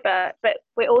fiber, but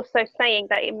we're also saying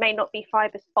that it may not be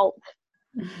fiber's fault.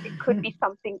 It could be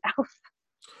something else.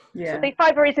 Yeah. So the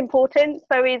fiber is important.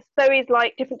 So is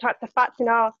like different types of fats in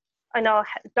our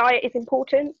diet is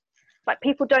important. Like,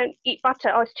 people don't eat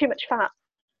butter. Oh, it's too much fat.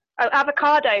 Oh,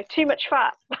 avocado, too much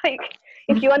fat. Like,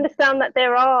 if you understand that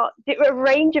there are a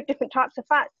range of different types of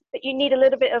fats, that you need a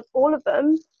little bit of all of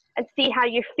them and see how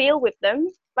you feel with them.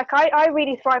 Like, I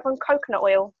really thrive on coconut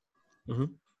oil,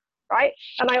 right?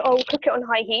 And I'll cook it on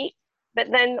high heat,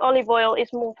 but then olive oil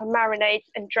is more for marinades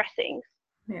and dressings.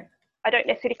 Yeah. I don't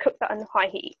necessarily cook that on high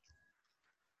heat.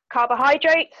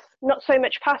 Carbohydrates, not so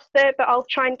much pasta, but I'll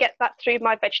try and get that through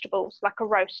my vegetables, like a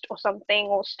roast or something,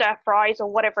 or stir fries or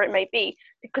whatever it may be,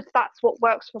 because that's what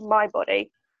works for my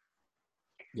body.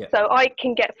 Yeah. So I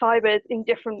can get fibers in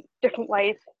different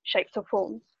ways, shapes or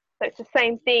forms. So it's the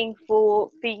same thing for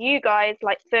you guys,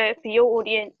 like for your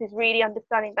audience, is really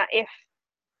understanding that if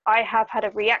I have had a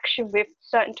reaction with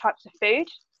certain types of food,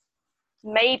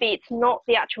 maybe it's not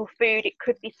the actual food, it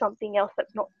could be something else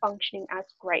that's not functioning as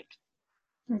great.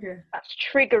 Okay. That's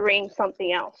triggering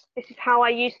something else. This is how I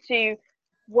used to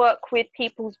work with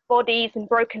people's bodies and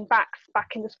broken backs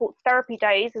back in the sports therapy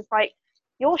days. It's like,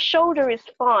 your shoulder is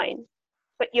fine,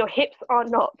 but your hips are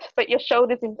not, but your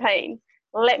shoulder's in pain.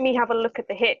 Let me have a look at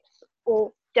the hips,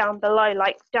 or down below,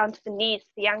 like down to the knees,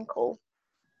 the ankle.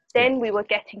 Then we were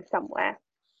getting somewhere.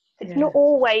 It's not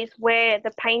always where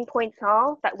the pain points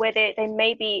are, that where they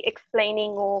may be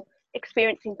explaining or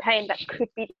experiencing pain, that could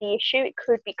be the issue. It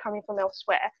could be coming from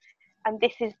elsewhere. And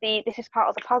this is part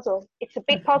of the puzzle. It's a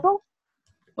big puzzle.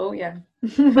 Oh yeah.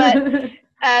 But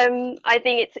I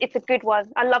think it's a good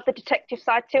one. I love the detective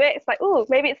side to it. It's like, oh,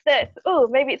 maybe it's this. Oh,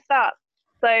 maybe it's that.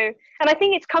 So, and I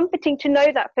think it's comforting to know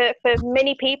that for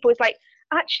many people, it's like,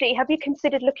 actually, have you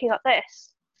considered looking at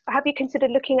this? have you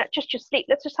considered looking at just your sleep?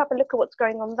 Let's just have a look at what's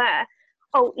going on there.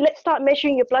 Oh, let's start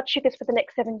measuring your blood sugars for the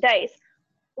next 7 days.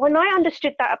 When I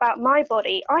understood that about my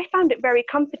body, I found it very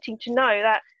comforting to know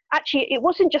that actually it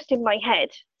wasn't just in my head.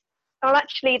 Well,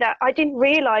 actually, that I didn't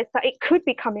realize that it could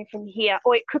be coming from here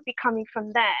or it could be coming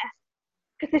from there.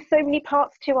 Because there's so many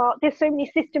parts there's so many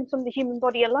systems from the human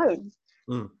body alone.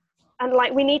 And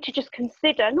like, we need to just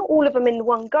consider, not all of them in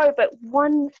one go, but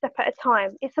one step at a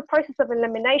time. It's a process of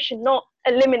elimination, not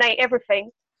eliminate everything.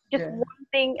 Just one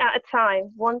thing at a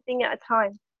time, one thing at a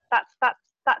time. That's,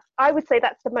 I would say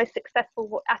that's the most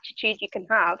successful attitude you can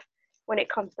have when it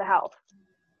comes to health.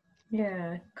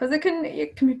 Yeah, because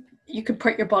you can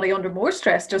put your body under more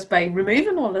stress just by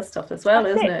removing all this stuff as well,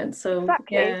 isn't it? So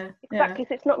exactly.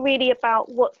 So it's not really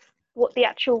about what the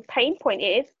actual pain point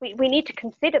is. We need to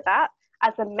consider that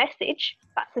as a message.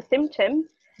 That's a symptom,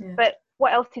 but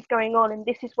what else is going on? And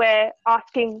this is where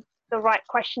asking the right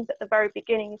questions at the very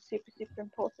beginning is super, super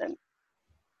important.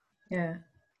 Yeah.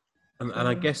 And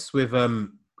I guess with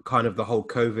kind of the whole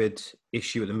COVID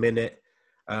issue at the minute,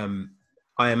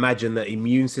 I imagine that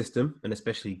immune system and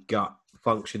especially gut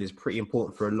function is pretty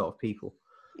important for a lot of people.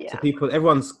 Yeah. So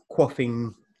everyone's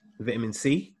quaffing vitamin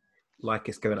C like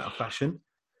it's going out of fashion.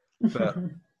 But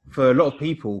for a lot of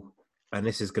people, and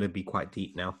this is going to be quite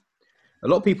deep now, a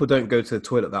lot of people don't go to the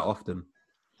toilet that often.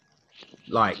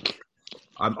 Like,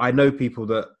 I know people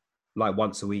that like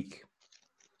once a week,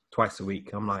 twice a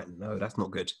week. I'm like, no, that's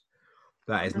not good.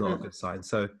 That is not a good sign.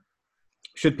 So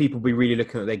should people be really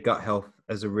looking at their gut health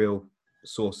as a real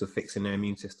source of fixing their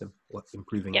immune system or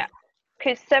improving it?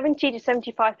 Because 70 to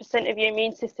 75% of your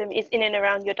immune system is in and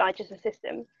around your digestive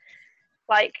system.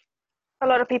 Like, a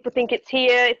lot of people think it's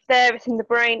here, it's there, it's in the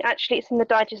brain. Actually, it's in the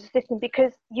digestive system,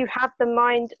 because you have the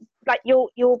mind, like your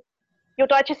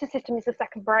digestive system is the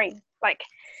second brain. Like,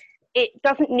 it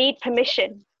doesn't need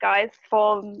permission, guys,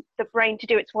 from the brain to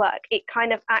do its work. It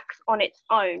kind of acts on its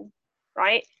own,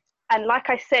 right? And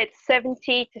like I said,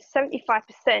 70 to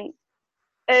 75%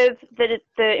 of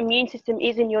the immune system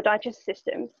is in your digestive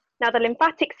system. Now, the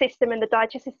lymphatic system and the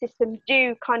digestive system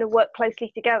do kind of work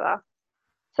closely together.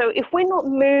 So if we're not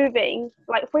moving,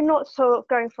 like if we're not sort of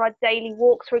going for our daily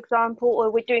walks, for example,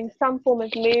 or we're doing some form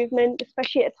of movement,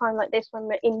 especially at a time like this when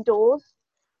we're indoors,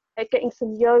 getting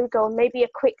some yoga or maybe a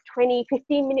quick 20,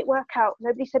 15-minute workout.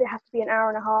 Nobody said it has to be an hour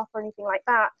and a half or anything like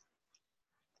that.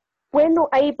 We're not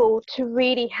able to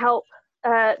really help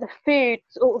the food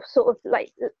sort of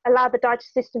like allow the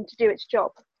digestive system to do its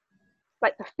job.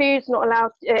 Like, the food's not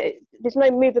allowed, there's no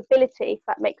movability, if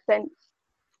that makes sense.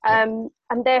 And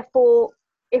therefore,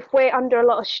 if we're under a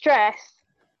lot of stress,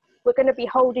 we're going to be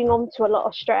holding on to a lot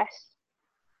of stress,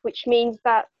 which means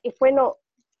that if we're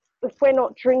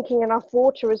not drinking enough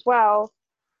water as well,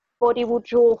 body will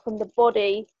draw from the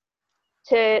body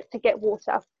to get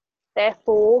water.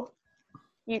 Therefore,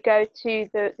 you go to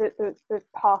the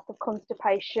path of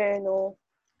constipation or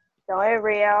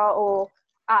diarrhea or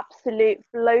absolute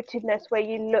bloatedness where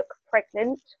you look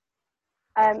pregnant.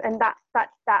 And that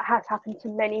has happened to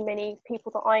many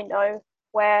people that I know,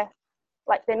 where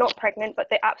like they're not pregnant, but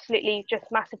they're absolutely just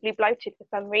massively bloated for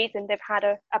some reason. They've had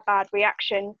a bad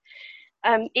reaction.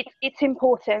 It's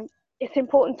important. It's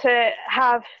important to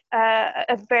have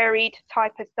a varied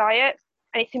type of diet,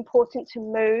 and it's important to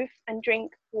move and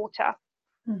drink water,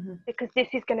 because this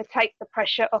is going to take the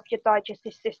pressure off your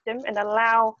digestive system and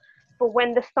allow for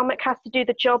when the stomach has to do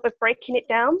the job of breaking it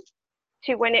down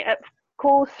to when it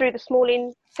cools through the small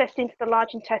intestine to the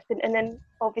large intestine, and then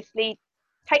obviously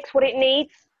takes what it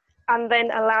needs and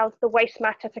then allows the waste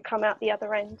matter to come out the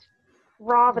other end,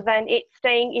 rather than it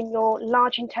staying in your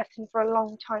large intestine for a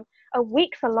long time. A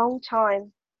week's a long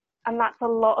time, and that's a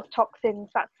lot of toxins.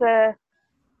 That's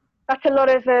a lot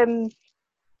of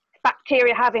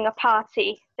bacteria having a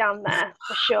party down there,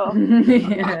 for sure.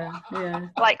 yeah.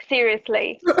 Like,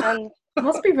 seriously. And it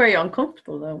must be very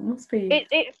uncomfortable, though. It must be.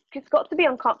 It's got to be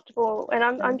uncomfortable, and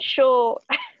I'm sure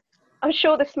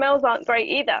the smells aren't great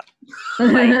either.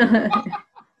 Like,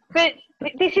 but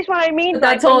this is what I mean.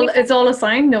 That's like, all. It's all a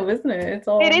sign, though, isn't it?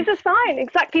 It is a sign.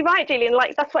 Exactly right, Gillian.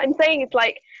 Like, that's what I'm saying. It's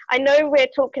like, I know we're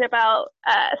talking about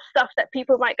stuff that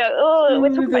people might go, oh, we're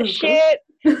talking about shit.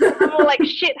 I'm all like,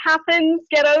 shit happens,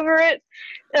 get over it.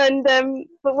 And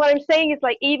but what I'm saying is,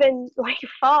 like, even like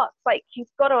farts, like, you've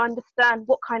got to understand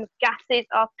what kind of gases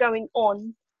are going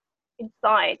on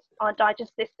inside our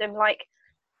digestive system. Like,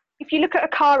 if you look at a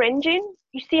car engine,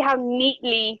 you see how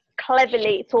neatly,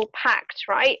 cleverly it's all packed,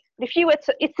 right? But if you were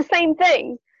to, it's the same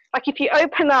thing. Like, if you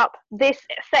open up this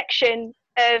section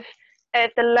of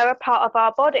the lower part of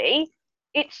our body,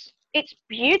 it's it's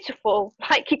beautiful.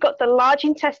 Like, you've got the large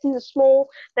intestine, the small,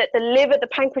 the liver, the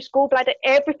pancreas, gallbladder,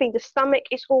 everything. The stomach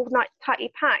is all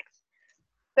tightly packed.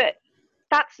 But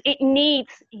it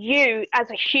needs you as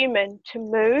a human to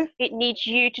move. It needs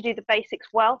you to do the basics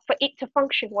well for it to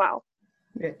function well.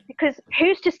 Yeah. Because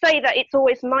who's to say that it's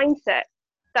always mindset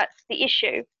that's the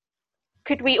issue?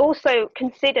 Could we also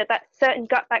consider that certain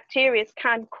gut bacteria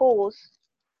can cause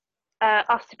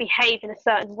us to behave in a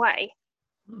certain way?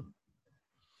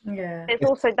 Yeah. There's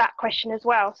also that question as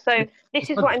well. So this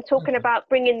is what I'm talking about,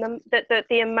 bringing the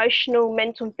emotional,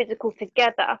 mental and physical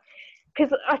together.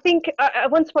 Because I think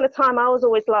once upon a time I was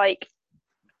always like,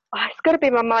 oh, it's got to be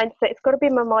my mindset. It's got to be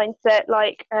my mindset.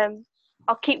 Like,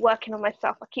 I'll keep working on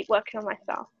myself.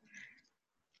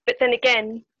 But then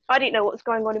again, I didn't know what was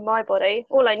going on in my body.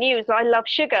 All I knew is I love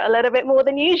sugar a little bit more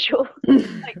than usual.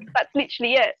 Like, that's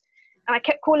literally it. And I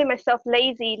kept calling myself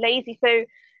lazy. So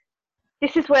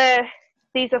this is where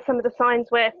these are some of the signs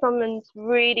where someone's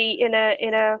really in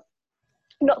a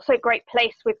not so great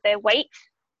place with their weight.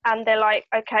 And they're like,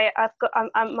 okay,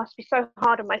 I must be so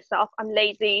hard on myself. I'm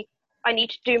lazy. I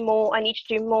need to do more.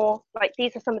 Like,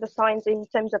 these are some of the signs in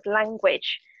terms of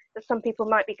language that some people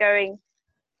might be going,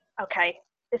 okay,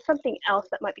 there's something else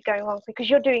that might be going on, because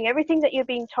you're doing everything that you're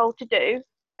being told to do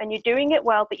and you're doing it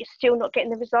well, but you're still not getting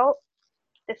the result.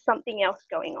 There's something else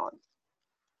going on.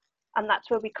 And that's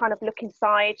where we kind of look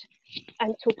inside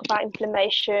and talk about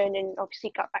inflammation and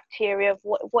obviously gut bacteria,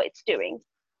 what it's doing.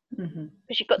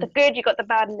 Because you've got the good, you've got the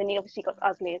bad, and then you obviously got the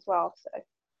ugly as well. So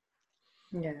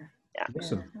yeah.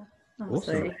 Awesome. Yeah.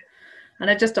 Awesome. And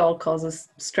it just all causes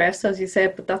stress, as you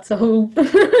said, but that's a whole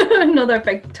another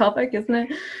big topic, isn't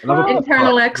it?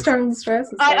 Internal, external stress.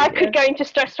 I could go into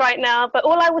stress right now, but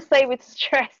all I will say with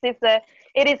stress is that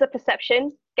it is a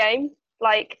perception game.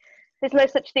 Like, there's no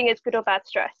such thing as good or bad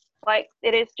stress. Like,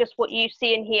 it is just what you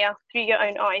see and hear through your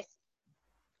own eyes.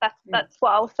 That's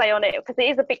what I'll say on it, because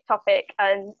it is a big topic.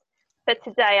 And for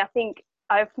today, I think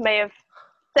I may have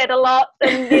said a lot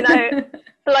and,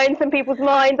 blown some people's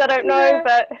minds. I don't know,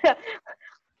 but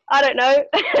I don't know.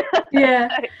 Yeah.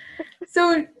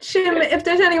 So, Shim, if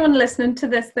there's anyone listening to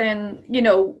this, then,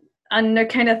 and they're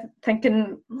kind of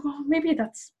thinking, oh, maybe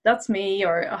that's me,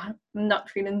 or I'm not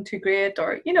feeling too great,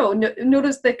 or,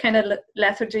 notice the kind of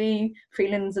lethargy,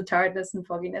 feelings of tiredness and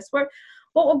fogginess.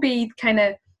 What would be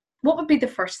the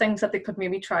first things that they could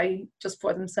maybe try just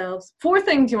for themselves? 4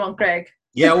 things you want, Greg?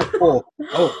 Yeah, 4.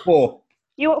 4.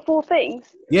 You want 4 things?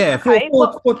 Yeah, okay.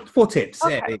 4 tips.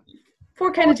 Okay. Yeah.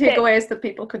 4 kind of takeaways that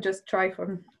people could just try for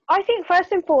them. I think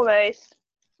first and foremost,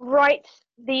 write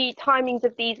the timings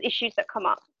of these issues that come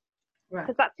up.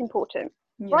 Because that's important.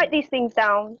 Yeah. Write these things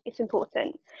down. It's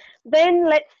important. Then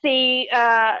let's see,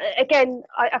 again,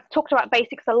 I've talked about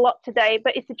basics a lot today,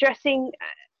 but it's addressing,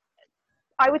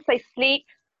 I would say, sleep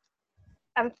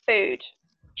and food.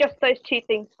 Just those 2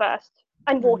 things first.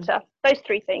 And water. Those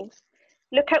 3 things.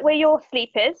 Look at where your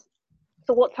sleep is.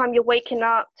 So what time you're waking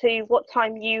up to what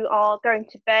time you are going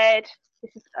to bed.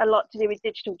 This is a lot to do with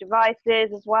digital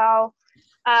devices as well.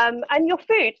 And your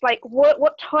food, like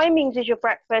what timings is your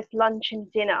breakfast, lunch and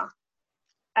dinner,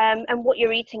 and what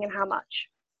you're eating and how much.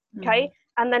 Okay.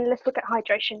 And then let's look at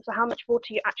hydration. So how much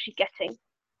water you're actually getting.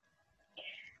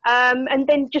 And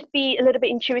then just be a little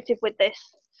bit intuitive with this.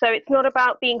 So it's not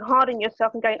about being hard on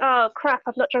yourself and going, oh crap,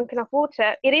 I've not drunk enough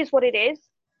water. It is what it is.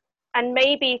 And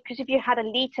maybe, because if you had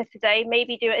 1 litre today,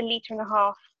 maybe do it 1.5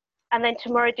 litres, and then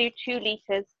tomorrow do 2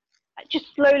 litres.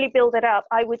 Just slowly build it up.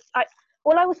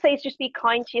 All I would say is just be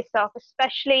kind to yourself,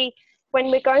 especially when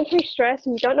we're going through stress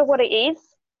and you don't know what it is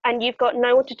and you've got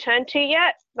no one to turn to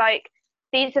yet. Like,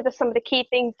 these are some of the key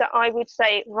things that I would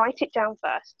say, write it down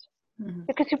first.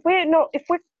 Because if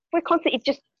we're constantly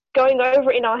just going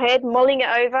over it in our head, mulling it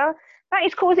over, that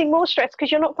is causing more stress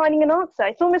because you're not finding an answer.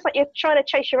 It's almost like you're trying to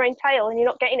chase your own tail and you're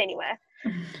not getting anywhere.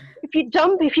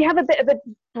 If you have a bit of a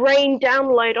brain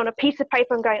download on a piece of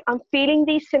paper and going, I'm feeling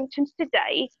these symptoms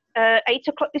today, 8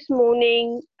 o'clock this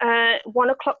morning, 1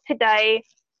 o'clock today.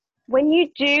 When you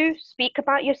do speak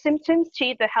about your symptoms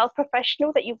to the health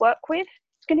professional that you work with,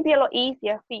 it's going to be a lot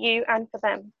easier for you and for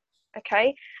them.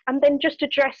 Okay. And then just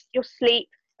address your sleep,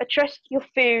 address your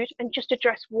food, and just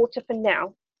address water for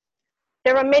now.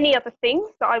 There are many other things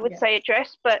that I would say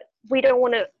address, but we don't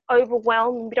want to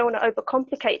overwhelm, we don't want to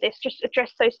overcomplicate this. Just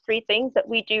address those 3 things that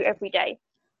we do every day.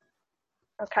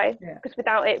 Okay? Because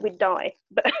without it, we'd die.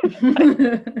 But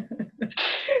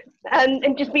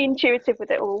and just be intuitive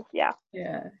with it all. Yeah.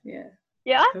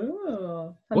 Yeah.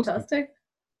 Cool. Fantastic.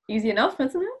 Awesome. Easy enough,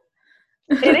 isn't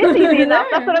it? It is easy enough.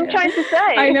 That's what I'm trying to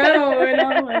say. I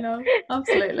know.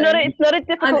 Absolutely. It's not a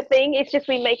difficult thing. It's just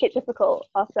we make it difficult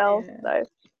ourselves. So.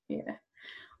 Yeah.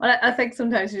 Well, I think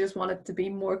sometimes you just want it to be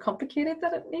more complicated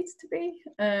than it needs to be.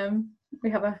 We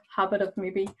have a habit of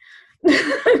maybe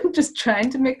just trying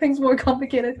to make things more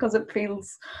complicated because it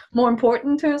feels more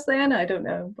important to us then. I don't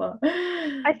know, but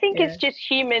I think it's just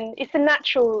human. It's a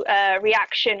natural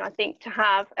reaction, I think, to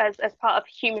have as part of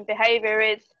human behavior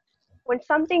is when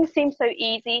something seems so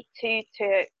easy to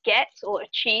get or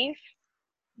achieve,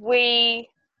 we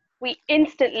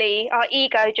instantly, our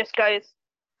ego just goes,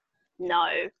 no,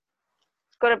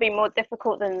 it's got to be more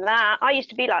difficult than that. I used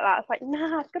to be like that. It's like,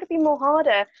 nah, it's got to be more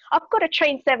harder. I've got to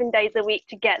train 7 days a week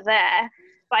to get there.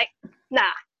 Like, nah.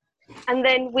 And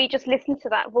then we just listen to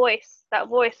that voice.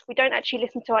 We don't actually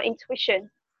listen to our intuition,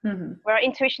 where our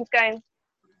intuition's going,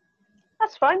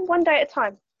 that's fine, 1 day at a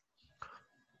time.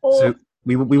 Or so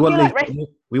we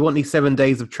want these 7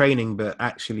 days of training, but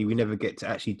actually we never get to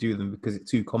actually do them because it's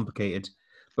too complicated.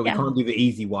 But we can't do the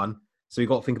easy one. So we've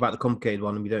got to think about the complicated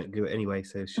one, and we don't do it anyway.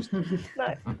 So it's just no.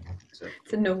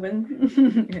 It's a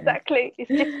no-win. Exactly.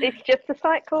 It's just a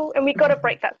cycle, and we've got to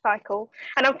break that cycle.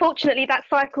 And unfortunately, that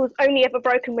cycle is only ever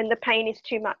broken when the pain is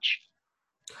too much.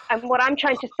 And what I'm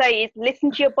trying to say is,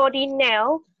 listen to your body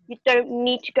now. You don't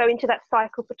need to go into that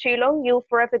cycle for too long. You'll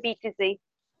forever be dizzy.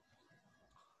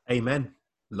 Amen.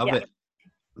 Love it.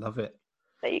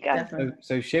 There you go.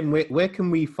 So Shim, where can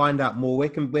we find out more? Where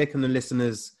can the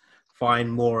listeners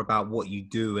find more about what you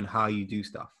do and how you do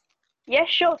stuff? Yeah,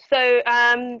 sure. So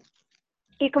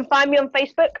you can find me on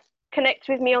Facebook, connect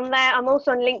with me on there. I'm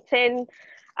also on LinkedIn.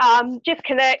 Just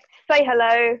connect, say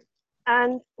hello,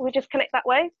 and we'll just connect that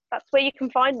way. That's where you can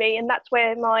find me, and that's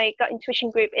where my gut intuition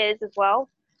group is as well,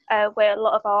 where a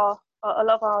lot of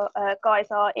our guys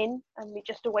are in, and we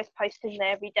just always post in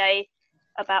there every day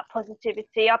about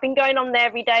positivity. I've been going on there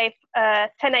every day,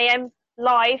 10 a.m.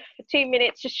 live for 2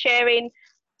 minutes, just sharing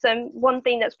one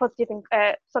thing that's positive and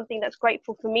something that's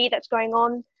grateful for me that's going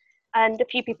on, and a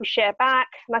few people share back.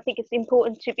 And I think it's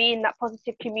important to be in that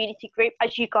positive community group,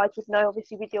 as you guys would know,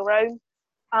 obviously, with your own,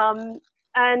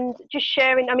 and just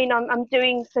sharing. I mean, I'm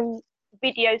doing some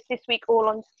videos this week all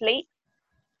on sleep,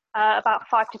 about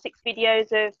 5 to 6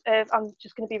 videos of I'm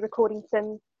just going to be recording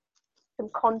some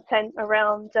content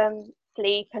around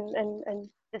sleep and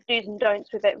the do's and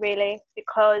don'ts with it, really,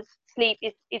 because sleep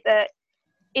is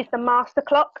the master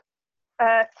clock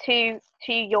to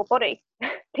your body,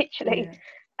 literally.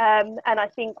 And I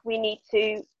think we need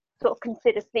to sort of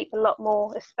consider sleep a lot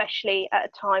more, especially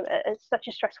at such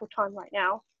a stressful time right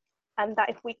now. And that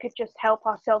if we could just help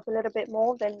ourselves a little bit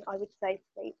more, then I would say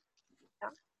sleep. Yeah.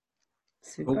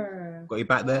 Super. Got you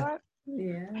back there. Right.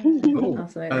 Yeah. Cool.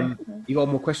 You got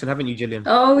one more question, haven't you, Gillian?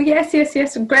 Oh, yes.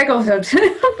 Greg, also,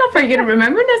 I'm not very good at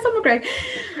remembering this. I'm Greg.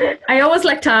 I always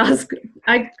like to ask,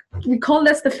 we call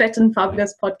this the Fit and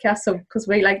Fabulous podcast, so because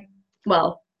I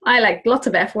like lots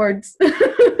of F words.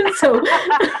 So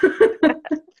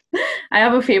I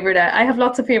have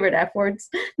lots of favorite F words.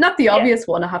 Not the obvious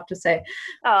one, I have to say.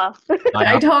 Oh.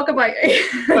 I talk about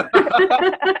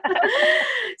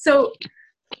So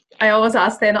I always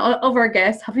ask then of our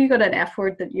guests, have you got an F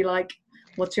word that you like?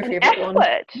 What's your favorite one?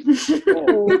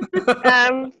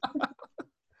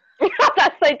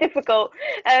 That's so difficult.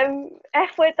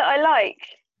 F word that I like.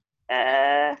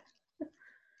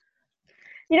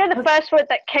 The first word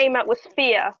that came out was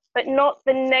fear, but not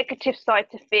the negative side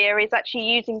to fear. Is actually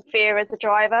using fear as a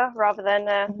driver rather than.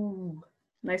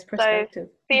 Nice perspective.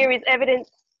 So fear is evidence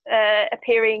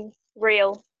appearing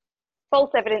real,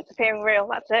 false evidence appearing real.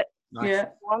 That's it. Nice. Yeah.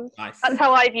 Nice. That's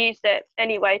how I've used it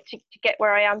anyway to get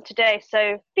where I am today.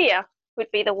 So fear would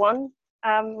be the one,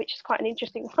 which is quite an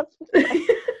interesting one.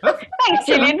 Thanks,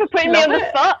 Gillian, for putting me on the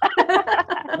spot.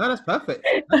 No, that's perfect.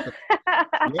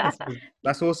 Yes,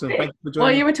 that's awesome. Thank you for joining.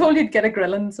 Well, you were told you'd get a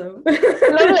grilling, so.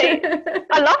 Lovely.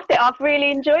 I loved it. I've really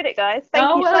enjoyed it, guys.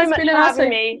 Thank you so much for having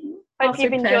me. Hope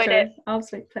you've enjoyed it.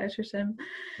 Absolute pleasure, Shim.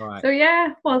 Right. So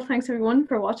yeah, well, thanks everyone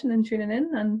for watching and tuning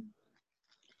in, and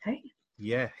hey.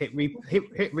 Yeah, hit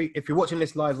if you're watching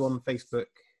this live on Facebook,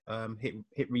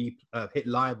 hit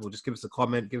live, or just give us a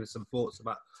comment, give us some thoughts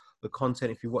about the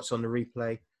content. If you watch on the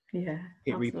replay, hit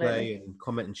absolutely. Replay and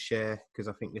comment and share, because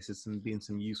I think this is being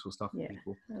some useful stuff for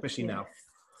people, especially now.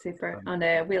 Super.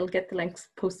 And we'll get the links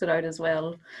posted out as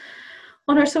well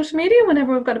on our social media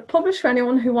whenever we've got it published. For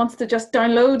anyone who wants to just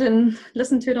download and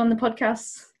listen to it on the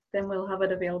podcast, then we'll have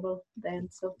it available then.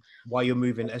 So while you're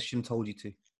moving, as Shim told you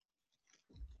to.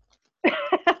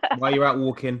 While you're out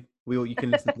walking, you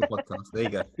can listen to the podcast. There you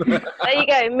go. There you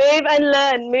go. Move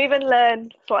and learn.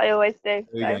 That's what I always do.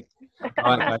 There you go.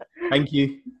 All right, guys. Thank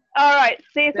you. All right.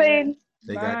 See you soon.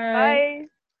 There you go. Bye.